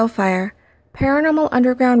Winter Balefire, Paranormal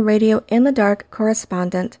Underground Radio in the Dark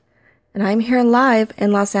correspondent, and I'm here live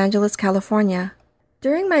in Los Angeles, California.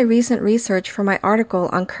 During my recent research for my article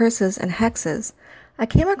on curses and hexes, I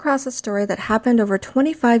came across a story that happened over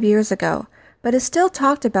 25 years ago, but is still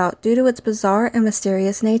talked about due to its bizarre and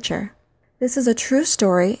mysterious nature. This is a true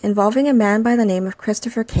story involving a man by the name of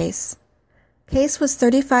Christopher Case. Case was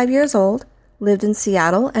 35 years old, lived in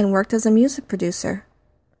Seattle, and worked as a music producer.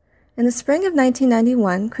 In the spring of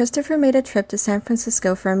 1991, Christopher made a trip to San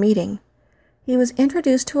Francisco for a meeting. He was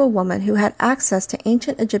introduced to a woman who had access to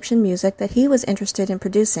ancient Egyptian music that he was interested in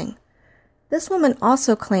producing. This woman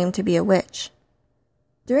also claimed to be a witch.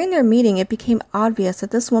 During their meeting, it became obvious that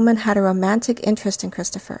this woman had a romantic interest in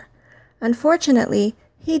Christopher. Unfortunately,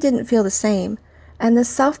 he didn't feel the same, and the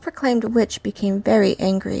self-proclaimed witch became very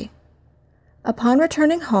angry. Upon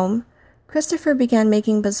returning home, Christopher began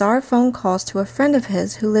making bizarre phone calls to a friend of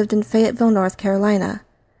his who lived in Fayetteville, North Carolina.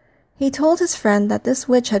 He told his friend that this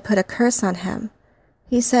witch had put a curse on him.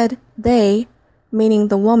 He said they, meaning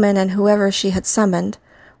the woman and whoever she had summoned,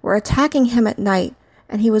 were attacking him at night,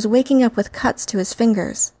 and he was waking up with cuts to his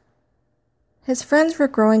fingers. His friends were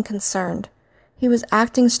growing concerned. He was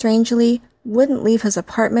acting strangely, wouldn't leave his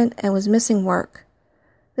apartment, and was missing work.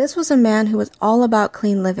 This was a man who was all about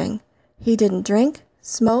clean living. He didn't drink,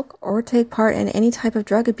 smoke, or take part in any type of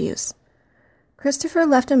drug abuse. Christopher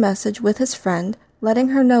left a message with his friend, letting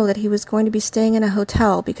her know that he was going to be staying in a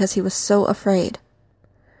hotel because he was so afraid.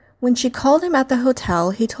 When she called him at the hotel,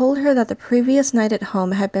 he told her that the previous night at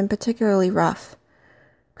home had been particularly rough.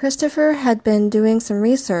 Christopher had been doing some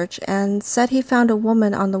research and said he found a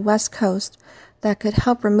woman on the West Coast that could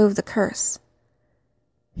help remove the curse.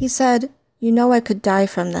 He said, "You know I could die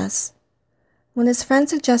from this." When his friend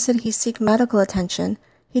suggested he seek medical attention,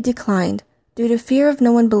 he declined due to fear of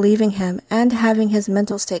no one believing him and having his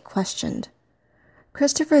mental state questioned.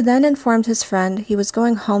 Christopher then informed his friend he was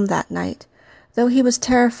going home that night. Though he was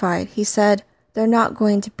terrified, he said, "They're not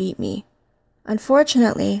going to beat me."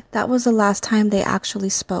 Unfortunately, that was the last time they actually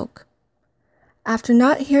spoke. After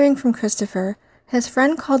not hearing from Christopher, his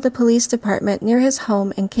friend called the police department near his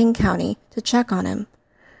home in King County to check on him.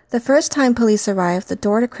 The first time police arrived, the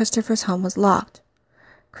door to Christopher's home was locked.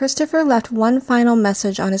 Christopher left one final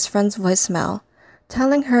message on his friend's voicemail,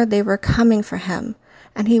 telling her they were coming for him,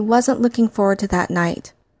 and he wasn't looking forward to that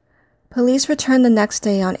night. Police returned the next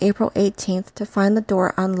day on April 18th to find the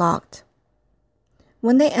door unlocked.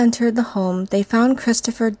 When they entered the home, they found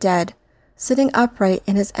Christopher dead, sitting upright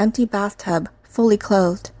in his empty bathtub, fully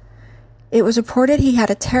clothed. It was reported he had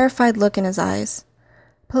a terrified look in his eyes.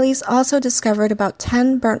 Police also discovered about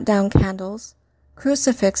 10 burnt-down candles,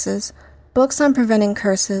 crucifixes, books on preventing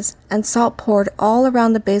curses, and salt poured all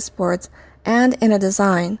around the baseboards and in a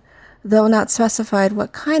design, though not specified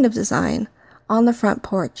what kind of design, on the front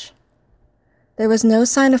porch. There was no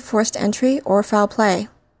sign of forced entry or foul play.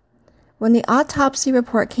 When the autopsy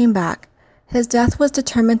report came back, his death was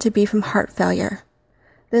determined to be from heart failure.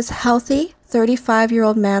 This healthy,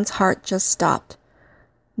 35-year-old man's heart just stopped.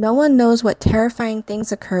 No one knows what terrifying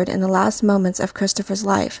things occurred in the last moments of Christopher's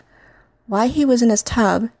life, why he was in his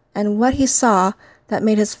tub, and what he saw that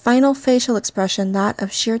made his final facial expression that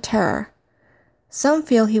of sheer terror. Some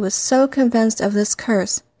feel he was so convinced of this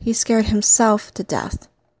curse, he scared himself to death.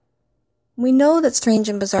 We know that strange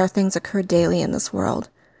and bizarre things occur daily in this world.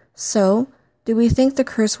 So, do we think the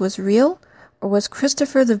curse was real, or was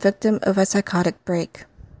Christopher the victim of a psychotic break?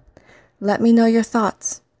 Let me know your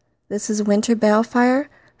thoughts. This is Winter Balefire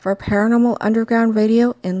for Paranormal Underground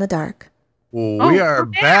Radio in the Dark. Well, we are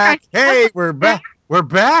back. Hey, we're back. We're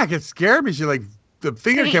back. It scared me. She the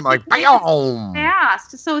finger came like boom.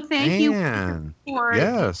 Fast. So thank you for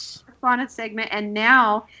yes. the correspondence segment. And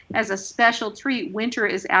now, as a special treat, Winter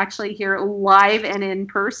is actually here live and in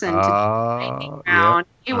person to round.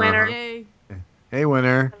 Hey, Winter. Hey,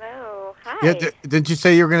 Winter. Hello. Hi. Yeah, didn't you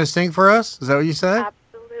say you were going to sing for us? Is that what you said?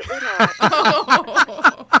 Absolutely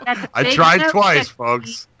not. I tried twice,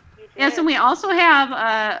 folks. Yes, and we also have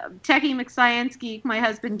Techie McScience Geek, my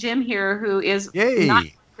husband Jim here, who is not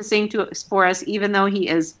to sing for us, even though he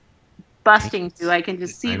is busting to. I can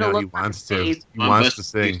just see the look on his face. He wants to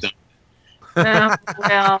sing. Well,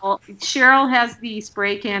 Cheryl has the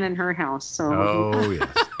spray can in her house, so. Yes.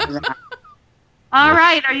 All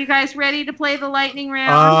right, are you guys ready to play the lightning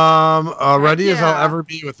round? Ready as I'll ever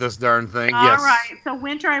be with this darn thing. All yes. All right, so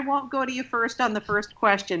Winter, I won't go to you first on the first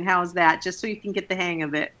question. How's that? Just so you can get the hang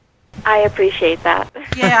of it. I appreciate that.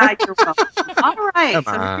 Yeah, you're welcome. All right,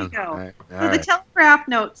 so here we go. All right. The Telegraph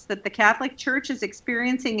notes that the Catholic Church is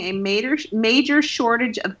experiencing a major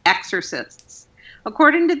shortage of exorcists.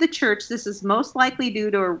 According to the Church, this is most likely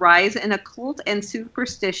due to a rise in occult and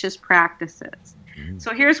superstitious practices.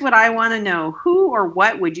 So here's what I want to know. Who or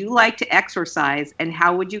what would you like to exorcise, and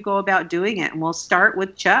how would you go about doing it? And we'll start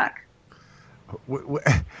with Chuck.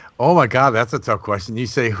 Oh, my God, that's a tough question. You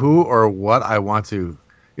say who or what I want to...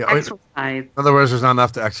 Yeah, exercise. In other words, there's not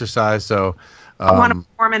enough to exercise, so... I want to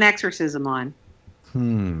perform an exorcism on.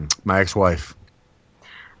 My ex-wife.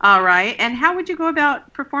 All right. And how would you go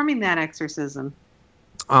about performing that exorcism?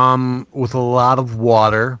 With a lot of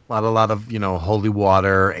water, a lot of holy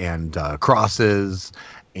water and crosses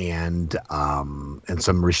and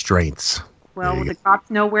some restraints. Well, the cops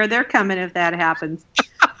know where they're coming if that happens.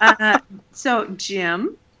 So,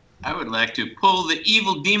 Jim? I would like to pull the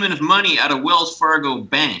evil demon of money out of Wells Fargo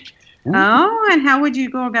Bank. Ooh. Oh, and how would you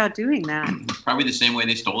go about doing that? Probably the same way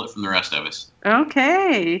they stole it from the rest of us.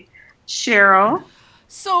 Okay. Cheryl?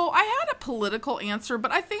 So I had a political answer,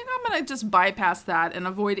 but I think I'm going to just bypass that and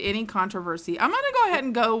avoid any controversy. I'm going to go ahead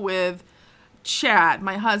and go with Chad,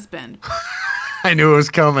 my husband. I knew it was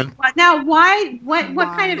coming. Now, why? What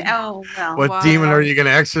kind of? Oh, well. What demon are you going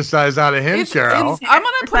to exercise out of him, Cheryl? I'm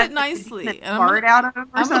going to put it nicely. I'm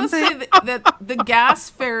going to say that the gas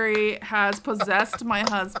fairy has possessed my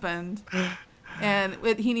husband, and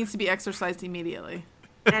he needs to be exorcised immediately.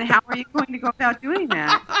 And how are you going to go about doing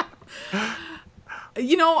that?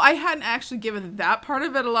 I hadn't actually given that part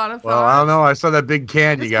of it a lot of thought. Well, I don't know. I saw that big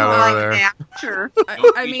can you got over there. Yeah, sure.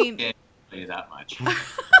 I mean, can't tell you that much.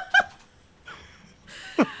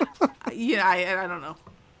 Yeah, I don't know.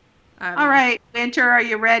 All right, Winter, are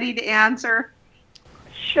you ready to answer?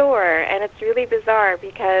 Sure, and it's really bizarre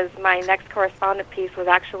because my next correspondent piece was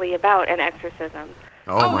actually about an exorcism.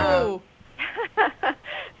 Oh my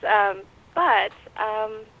God. But,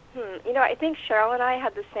 I think Cheryl and I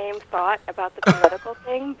had the same thought about the political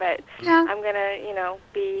thing, but I'm going to,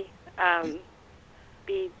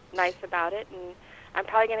 be nice about it, and I'm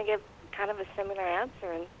probably going to give kind of a similar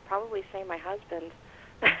answer and probably say my husband.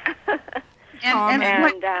 and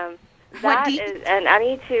I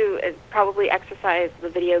need to probably exercise the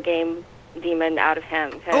video game demon out of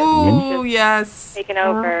him. Oh, yes. Taken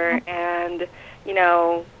over, and, 2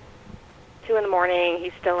 a.m,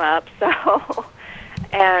 he's still up, so...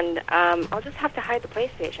 And I'll just have to hide the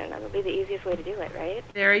PlayStation. That would be the easiest way to do it, right?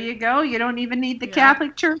 There you go. You don't even need the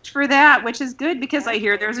Catholic Church for that, which is good because I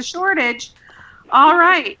hear there's a shortage. All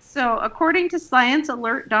right. So according to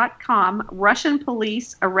ScienceAlert.com, Russian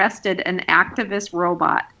police arrested an activist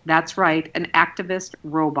robot. That's right, an activist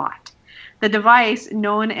robot. The device,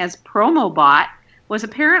 known as Promobot, was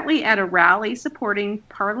apparently at a rally supporting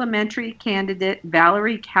parliamentary candidate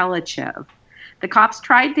Valery Kalichev. The cops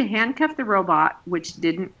tried to handcuff the robot, which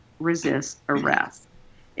didn't resist arrest.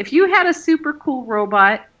 If you had a super cool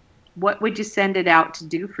robot, what would you send it out to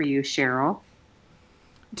do for you, Cheryl?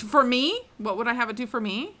 For me? What would I have it do for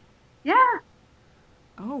me? Yeah.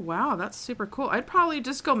 Oh, wow. That's super cool. I'd probably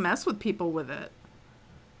just go mess with people with it.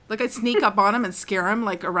 Like, I'd sneak up on them and scare them,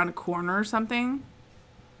 like, around a corner or something.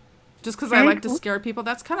 Just because I like to scare people.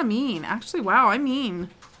 That's kind of mean. Actually, wow, I mean...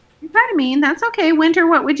 You're kind of mean. That's okay. Winter,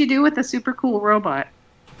 what would you do with a super cool robot?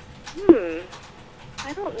 I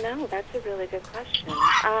don't know. That's a really good question.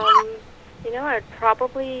 I'd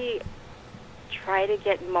probably try to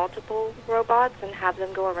get multiple robots and have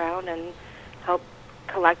them go around and help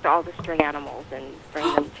collect all the stray animals and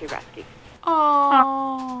bring them to rescue.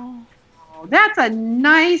 Oh, that's a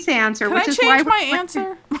nice answer. Can I change my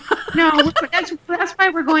answer? No, that's why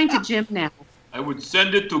we're going to Jim now. I would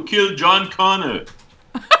send it to kill John Connor.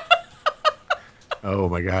 Oh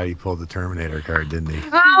my God, he pulled the Terminator card, didn't he?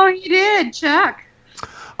 Oh, he did, Chuck.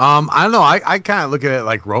 I don't know. I kind of look at it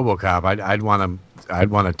like RoboCop.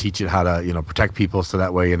 I'd want to teach it how to protect people, so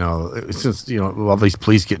that way since all these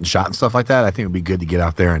police getting shot and stuff like that, I think it'd be good to get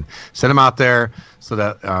out there and send him out there so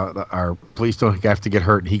that our police don't have to get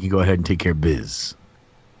hurt and he can go ahead and take care of biz.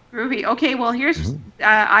 Groovy. Okay, well here's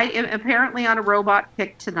I am apparently on a robot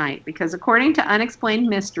kick tonight because according to Unexplained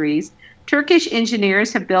Mysteries, Turkish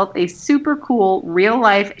engineers have built a super cool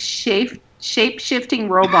real-life shape-shifting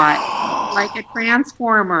robot like a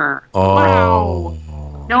transformer. Oh.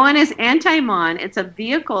 Wow. Known as Antimon, it's a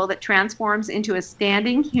vehicle that transforms into a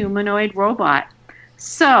standing humanoid robot.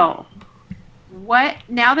 So,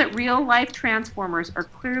 now that real-life transformers are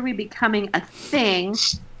clearly becoming a thing,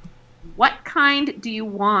 what kind do you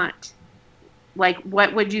want? Like,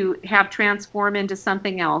 what would you have transform into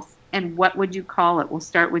something else? And what would you call it? We'll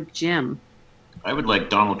start with Jim. I would like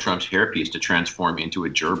Donald Trump's hairpiece to transform into a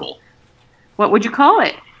gerbil. What would you call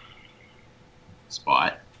it?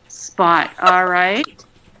 Spot. Spot. All right.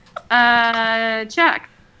 Chuck.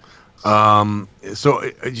 So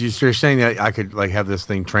you're saying that I could have this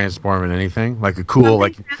thing transform into anything, like a cool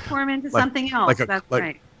transform into something else. That's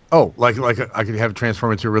right. Oh, I could have it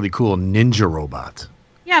transform into a really cool ninja robot.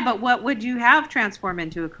 Yeah, but what would you have transform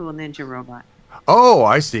into a cool ninja robot? Oh,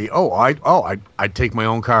 I see. I'd take my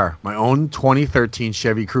own car, my own 2013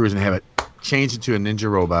 Chevy Cruze, and have it changed into a ninja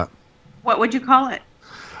robot. What would you call it?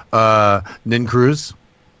 Nin Cruze.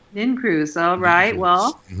 Nin Cruze. All right.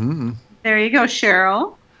 Well, there you go,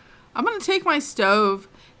 Cheryl. I'm going to take my stove,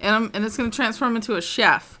 and it's going to transform into a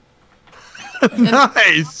chef.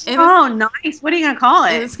 Nice. Nice. What are you going to call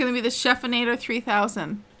it? And it's going to be the Chefinator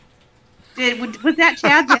 3000. Was that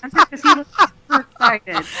Chad's answer? Because he looks super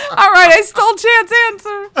excited. All right, I stole Chad's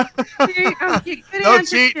answer. Okay, good Don't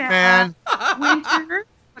answer, cheat, Chad. man. Winter,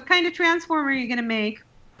 what kind of transformer are you going to make?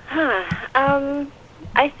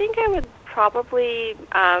 I think I would probably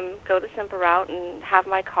go the simple route and have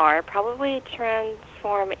my car probably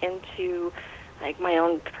transform into my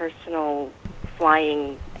own personal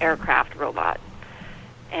flying aircraft robot.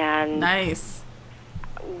 And nice.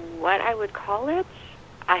 What I would call it?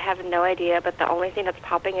 I have no idea, but the only thing that's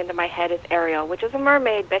popping into my head is Ariel, which is a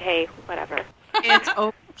mermaid, but hey, whatever.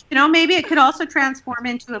 Maybe it could also transform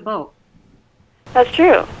into a boat. That's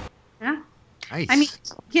true. Yeah. Nice. I mean,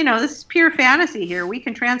 this is pure fantasy here. We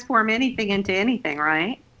can transform anything into anything,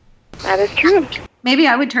 right? That is true. Maybe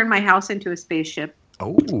I would turn my house into a spaceship.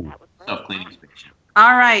 Oh. Self-cleaning spaceship.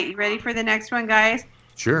 All right. You ready for the next one, guys?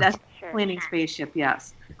 Sure. That's cleaning spaceship,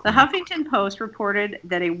 yes. The Huffington Post reported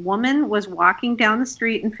that a woman was walking down the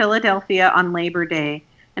street in Philadelphia on Labor Day,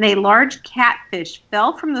 and a large catfish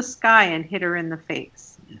fell from the sky and hit her in the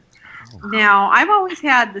face. Now, I've always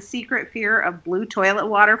had the secret fear of blue toilet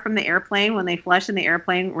water from the airplane when they flush in the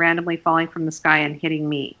airplane randomly falling from the sky and hitting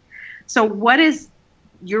me. So what is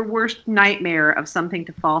your worst nightmare of something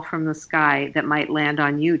to fall from the sky that might land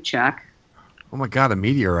on you, Chuck? Oh my God, a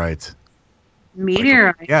meteorite.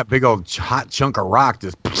 Meteorite? Like big old hot chunk of rock.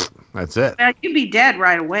 Just that's it. Well, you'd be dead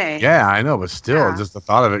right away. Yeah, I know, but still, just the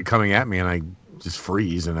thought of it coming at me and I just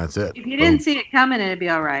freeze and that's it. If you didn't see it coming, it'd be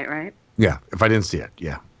all right, right? Yeah, if I didn't see it,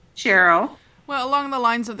 yeah. Cheryl? Well, along the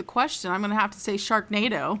lines of the question, I'm going to have to say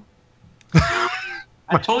Sharknado.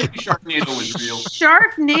 I told you Sharknado was real.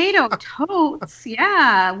 Sharknado totes.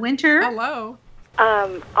 Yeah. Winter? Hello.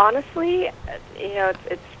 Honestly,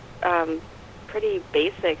 it's pretty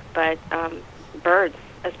basic, but birds,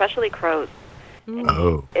 especially crows.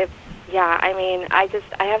 Oh. I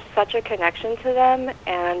have such a connection to them,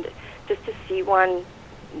 and just to see one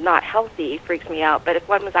not healthy freaks me out. But if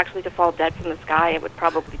one was actually to fall dead from the sky, it would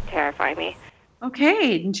probably terrify me.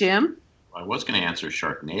 Okay, Jim? I was going to answer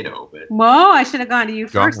Sharknado, but... Whoa, I should have gone to you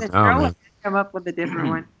Go first on, and man. throw it. Come up with a different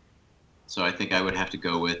one. So I think I would have to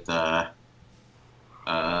go with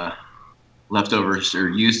leftovers or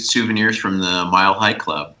used souvenirs from the Mile High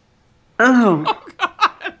Club. Oh.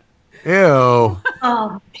 Ew.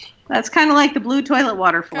 Oh. That's kind of like the blue toilet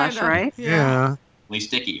water flush, right? Yeah. Only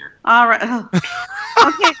stickier. All right. Oh.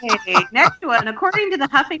 Okay, next one. According to the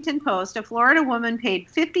Huffington Post, a Florida woman paid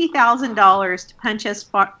 $50,000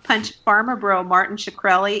 to punch Farmer Bro Martin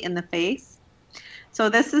Shkreli in the face. So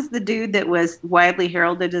this is the dude that was widely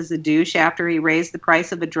heralded as a douche after he raised the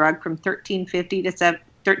price of a drug from $13.50 to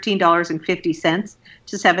 $13.50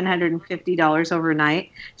 to $750 overnight.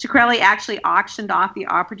 Shkreli actually auctioned off the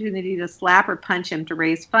opportunity to slap or punch him to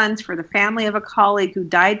raise funds for the family of a colleague who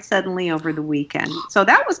died suddenly over the weekend. So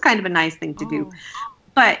that was kind of a nice thing to do.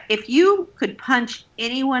 But if you could punch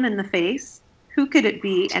anyone in the face, who could it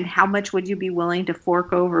be, and how much would you be willing to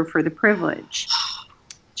fork over for the privilege?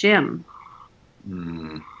 Jim?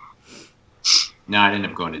 No, I'd end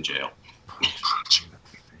up going to jail.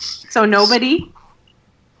 So nobody?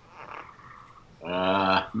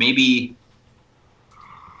 Maybe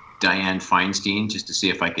Dianne Feinstein, just to see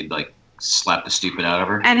if I could slap the stupid out of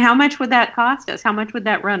her. And how much would that cost us? How much would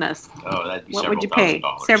that run us? Oh, that'd be what several would you pay?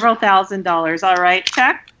 $1,000s. Several $1,000s. All right,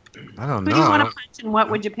 Chuck. I don't Who know. do you want to punch, and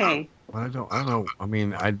what would you pay? I don't know. I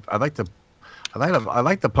mean, I like to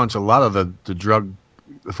punch a lot of the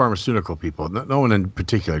pharmaceutical people. No one in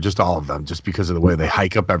particular, just all of them, just because of the way they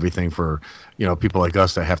hike up everything for, people like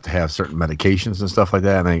us that have to have certain medications and stuff like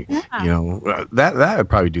that. And that I'd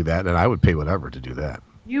probably do that, and I would pay whatever to do that.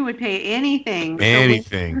 You would pay anything.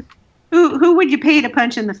 Anything. Who would you pay to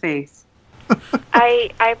punch in the face?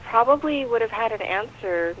 I probably would have had an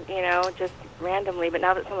answer, just randomly, but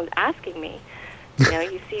now that someone's asking me,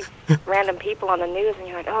 you see random people on the news and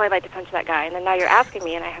you're like, oh, I'd like to punch that guy. And then now you're asking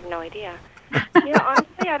me and I have no idea.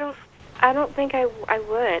 Honestly, I don't think I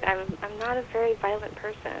would. I'm not a very violent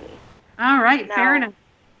person. All right, No. fair enough.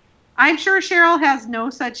 I'm sure Cheryl has no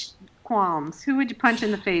such qualms. Who would you punch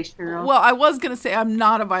in the face, Cheryl? Well, I was going to say I'm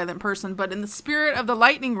not a violent person, but in the spirit of the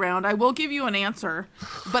lightning round, I will give you an answer.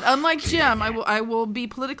 But unlike Jim, I will be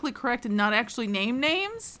politically correct and not actually name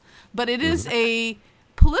names, but it is a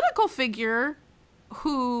political figure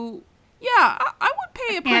who, I would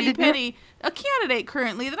pay a pretty penny, a candidate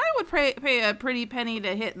currently, that I would pay a pretty penny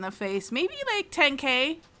to hit in the face. Maybe like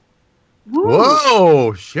 $10K.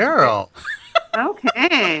 Whoa, Cheryl.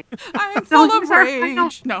 Okay. I'm full of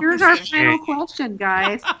rage. Here's our final question,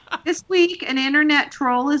 guys. This week, an internet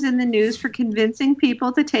troll is in the news for convincing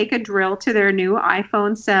people to take a drill to their new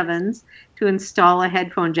iPhone 7s to install a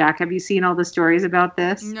headphone jack. Have you seen all the stories about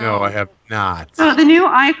this? No, I have not. So the new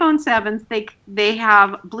iPhone 7s, they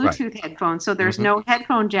have Bluetooth headphones, so there's no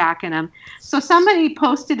headphone jack in them. So somebody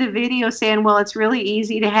posted a video saying, well, it's really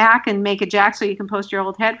easy to hack and make a jack so you can post your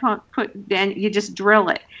old headphone, and you just drill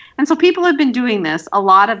it. And so people have been doing this, a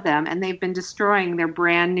lot of them, and they've been destroying their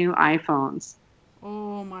brand new iPhones.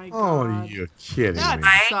 Oh, my God. Oh, you're kidding That me.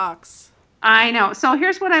 sucks. I know. So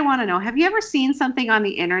here's what I want to know. Have you ever seen something on the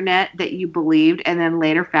internet that you believed and then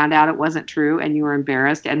later found out it wasn't true and you were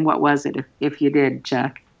embarrassed? And what was it, if you did,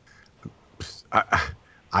 Chuck?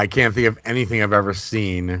 I can't think of anything I've ever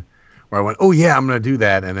seen where I went, oh, yeah, I'm going to do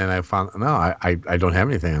that. And then I found, no, I don't have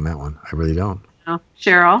anything on that one. I really don't. Oh,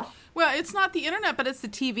 Cheryl? Well, it's not the internet, but it's the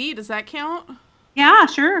TV. Does that count? Yeah,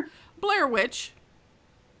 sure. Blair Witch.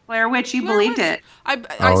 Blair Witch, you believed it. I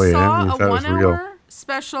Oh, saw yeah, a that was 1 real. hour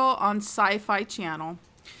special on Sci-Fi Channel.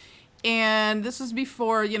 And this was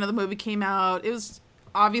before, the movie came out. It was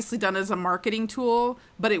obviously done as a marketing tool,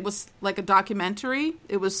 but it was like a documentary.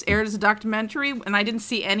 It was aired as a documentary, and I didn't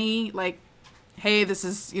see any, hey, this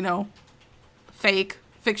is, fake,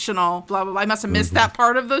 fictional, blah, blah, blah. I must have missed that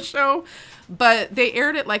part of the show. But they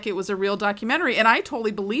aired it like it was a real documentary, and I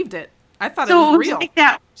totally believed it. I thought so it was it real. was like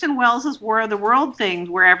that Orson Welles' War of the World thing,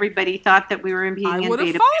 where everybody thought that we were being invaded. I would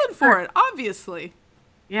have fallen for it, obviously.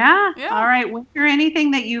 Yeah? Yeah. All right. Was there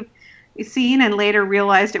anything that you've seen and later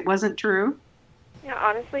realized it wasn't true? Yeah,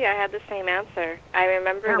 honestly, I had the same answer. I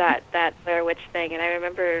remember that Blair Witch thing, and I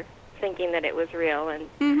remember thinking that it was real, and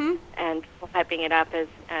hyping it up as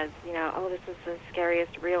you know, oh, this is the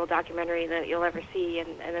scariest real documentary that you'll ever see, and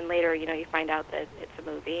then later, you know, you find out that it's a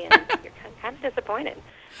movie, and you're kind of disappointed.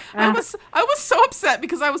 I was so upset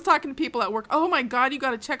because I was talking to people at work. Oh my God, you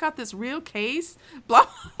got to check out this real case. Blah.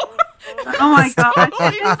 Oh my God.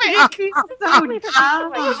 Totally fake. So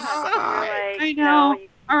dumb. I know.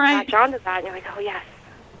 All right. John does that, and you're like, oh yes.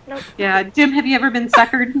 Nope. Yeah, Jim, have you ever been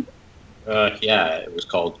suckered? Yeah, it was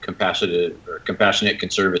called compassionate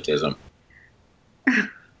conservatism.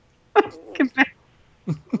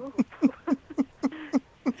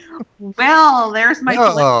 Well, there's my.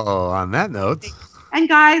 On that note. And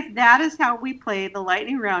guys, that is how we play the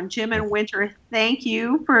lightning round. Jim and Winter, thank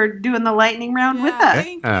you for doing the lightning round with us.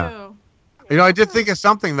 Thank you. You know, I did think of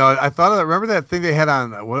something though. I thought of that. Remember that thing they had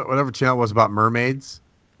on whatever channel it was about mermaids?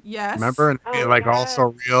 Yes. Remember, and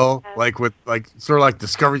also real, like with sort of like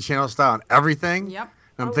Discovery Channel style and everything. Yep.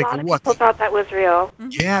 And I'm A thinking, lot of what? people thought that was real.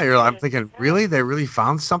 Yeah, I'm thinking, really? They really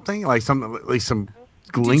found something like some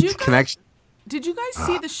linked connection. Did you guys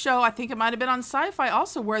see the show? I think it might have been on Sci-Fi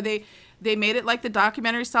also, where they made it like the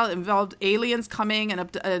documentary style. It involved aliens coming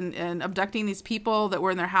and abducting these people that were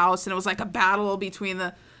in their house, and it was like a battle between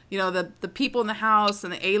the people in the house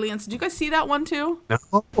and the aliens. Did you guys see that one too?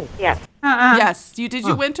 No. Yes. Yes. Did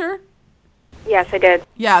you, Winter? Yes, I did.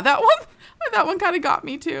 Yeah, that one kind of got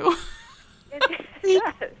me too.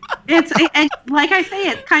 It's and like I say,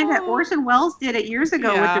 it's kind of Orson Welles did it years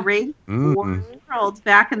ago with the Raid Worlds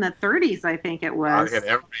back in the 30s, I think it was. I had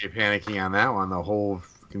everybody panicking on that one. The whole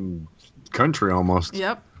fucking country almost.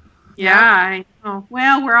 Yep. Yeah, I know.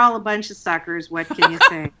 Well, we're all a bunch of suckers. What can you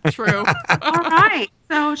say? True. All right.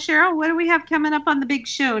 So, Cheryl, what do we have coming up on the big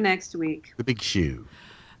show next week? The big shoe.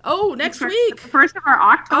 Oh, next week. The first of our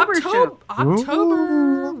October show.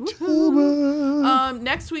 October.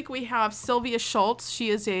 Next week we have Sylvia Schultz. She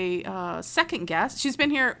is a second guest. She's been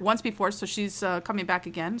here once before, so she's coming back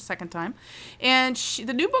again, second time. And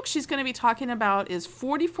the new book she's going to be talking about is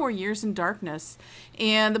 44 Years in Darkness.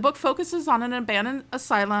 And the book focuses on an abandoned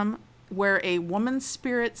asylum where a woman's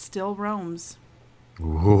spirit still roams.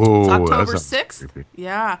 Ooh, it's October 6th. Creepy.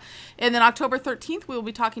 Yeah. And then October 13th, we will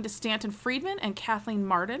be talking to Stanton Friedman and Kathleen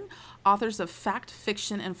Martin, authors of Fact,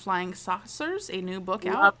 Fiction, and Flying Saucers, a new book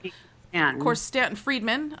out. Of course, Stanton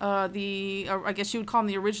Friedman, I guess you would call him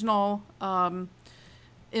the original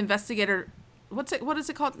investigator. What is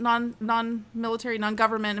it called? Non-military,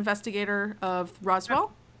 non-government investigator of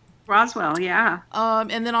Roswell. Roswell, yeah.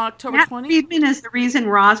 And then on October 20th. Friedman is the reason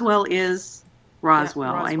Roswell is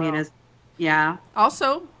Roswell. Yeah, Roswell. I mean, yeah.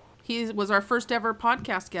 Also, he was our first ever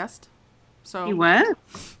podcast guest. So he was?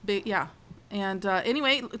 Yeah. And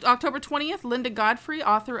anyway, October 20th, Linda Godfrey,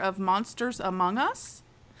 author of Monsters Among Us.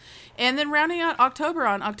 And then rounding out October,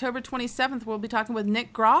 on October 27th, we'll be talking with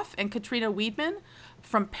Nick Groff and Katrina Weidman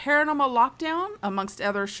from Paranormal Lockdown, amongst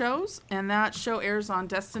other shows. And that show airs on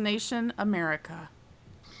Destination America.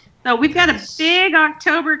 So we've got a big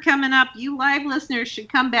October coming up. You live listeners should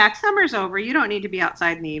come back. Summer's over. You don't need to be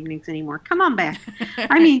outside in the evenings anymore. Come on back.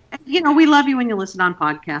 I mean, we love you when you listen on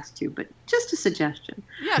podcasts too, but just a suggestion.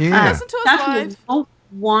 Yeah. Listen to us live. You don't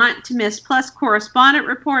want to miss. Plus correspondent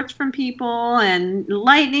reports from people and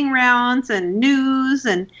lightning rounds and news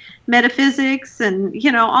and metaphysics and,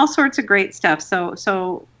 all sorts of great stuff.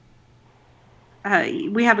 So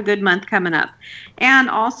we have a good month coming up. And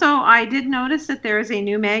also, I did notice that there is a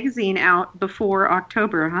new magazine out before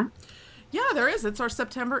October, huh? Yeah, there is. It's our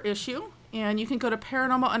September issue. And you can go to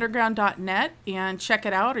paranormalunderground.net and check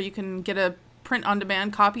it out, or you can get a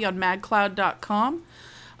print-on-demand copy on magcloud.com.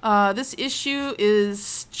 This issue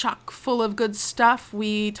is chock full of good stuff.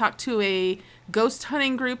 We talked to a ghost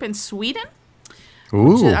hunting group in Sweden.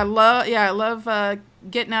 Ooh. I love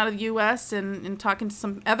getting out of the U.S. and talking to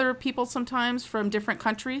some other people sometimes from different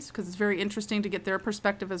countries, because it's very interesting to get their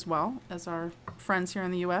perspective as well as our friends here in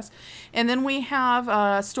the U.S. And then we have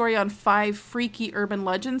a story on 5 freaky urban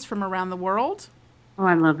legends from around the world. Oh,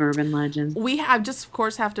 I love urban legends. We have of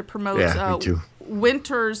course, have to promote me too.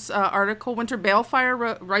 Winter's article. Winter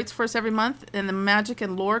Balefire writes for us every month in the Magic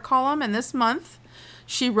and Lore column, and this month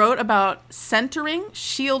she wrote about centering,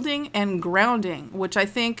 shielding, and grounding, which I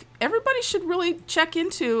think everybody should really check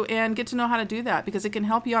into and get to know how to do that, because it can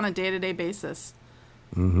help you on a day-to-day basis.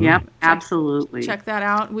 Mm-hmm. Yep, absolutely. Check that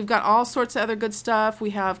out. We've got all sorts of other good stuff. We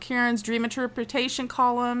have Karen's dream interpretation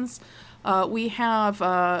columns. We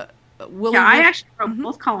have Willie. Yeah, I actually wrote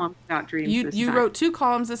both columns about dreams. You wrote 2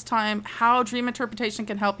 columns this time, how dream interpretation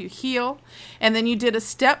can help you heal. And then you did a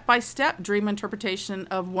step-by-step dream interpretation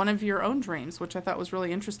of one of your own dreams, which I thought was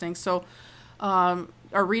really interesting. So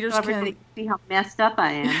our readers can see how messed up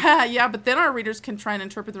I am. Yeah, but then our readers can try and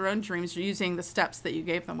interpret their own dreams using the steps that you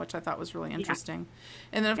gave them, which I thought was really interesting. Yeah.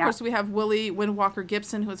 And then, of course, we have Willie Windwalker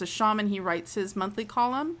Gibson, who is a shaman. He writes his monthly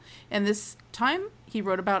column. And this time, he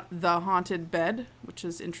wrote about the haunted bed, which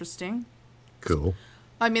is interesting. Cool.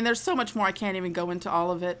 I mean, there's so much more. I can't even go into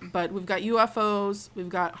all of it. But we've got UFOs. We've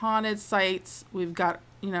got haunted sites. We've got,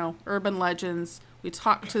 urban legends. We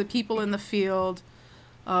talk to the people in the field.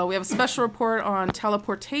 We have a special report on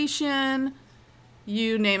teleportation.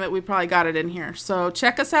 You name it, we probably got it in here. So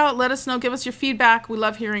check us out. Let us know. Give us your feedback. We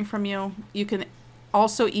love hearing from you. You can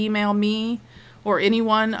also email me or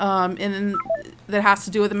anyone that has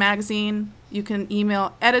to do with the magazine. You can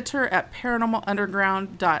email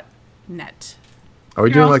editor@paranormalunderground.net. Are we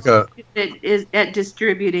doing like a... Is at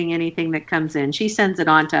distributing anything that comes in. She sends it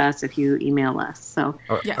on to us if you email us. So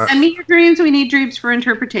send me your dreams. We need dreams for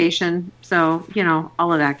interpretation. So,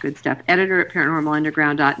 all of that good stuff.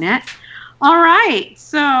 Editor@paranormalunderground.net. All right.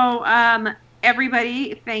 So,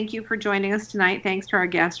 everybody, thank you for joining us tonight. Thanks to our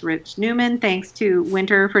guest, Rich Newman. Thanks to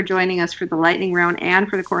Winter for joining us for the lightning round and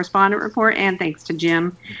for the correspondent report. And thanks to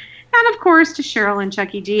Jim. And, of course, to Cheryl and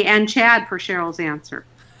Chucky G. And Chad for Cheryl's answer.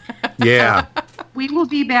 Yeah. We will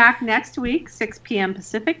be back next week, 6 p.m.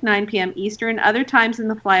 Pacific, 9 p.m. Eastern, other times in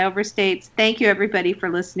the flyover states. Thank you, everybody, for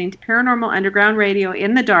listening to Paranormal Underground Radio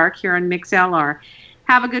in the dark here on MixLR.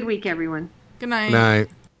 Have a good week, everyone. Good night. Good night.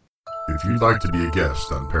 If you'd like to be a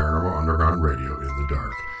guest on Paranormal Underground Radio in the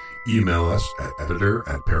dark, email us at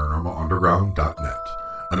editor@paranormalunderground.net.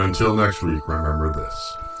 And until next week, remember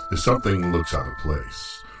this. If something looks out of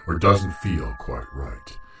place or doesn't feel quite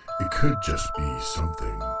right, it could just be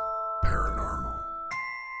something paranormal.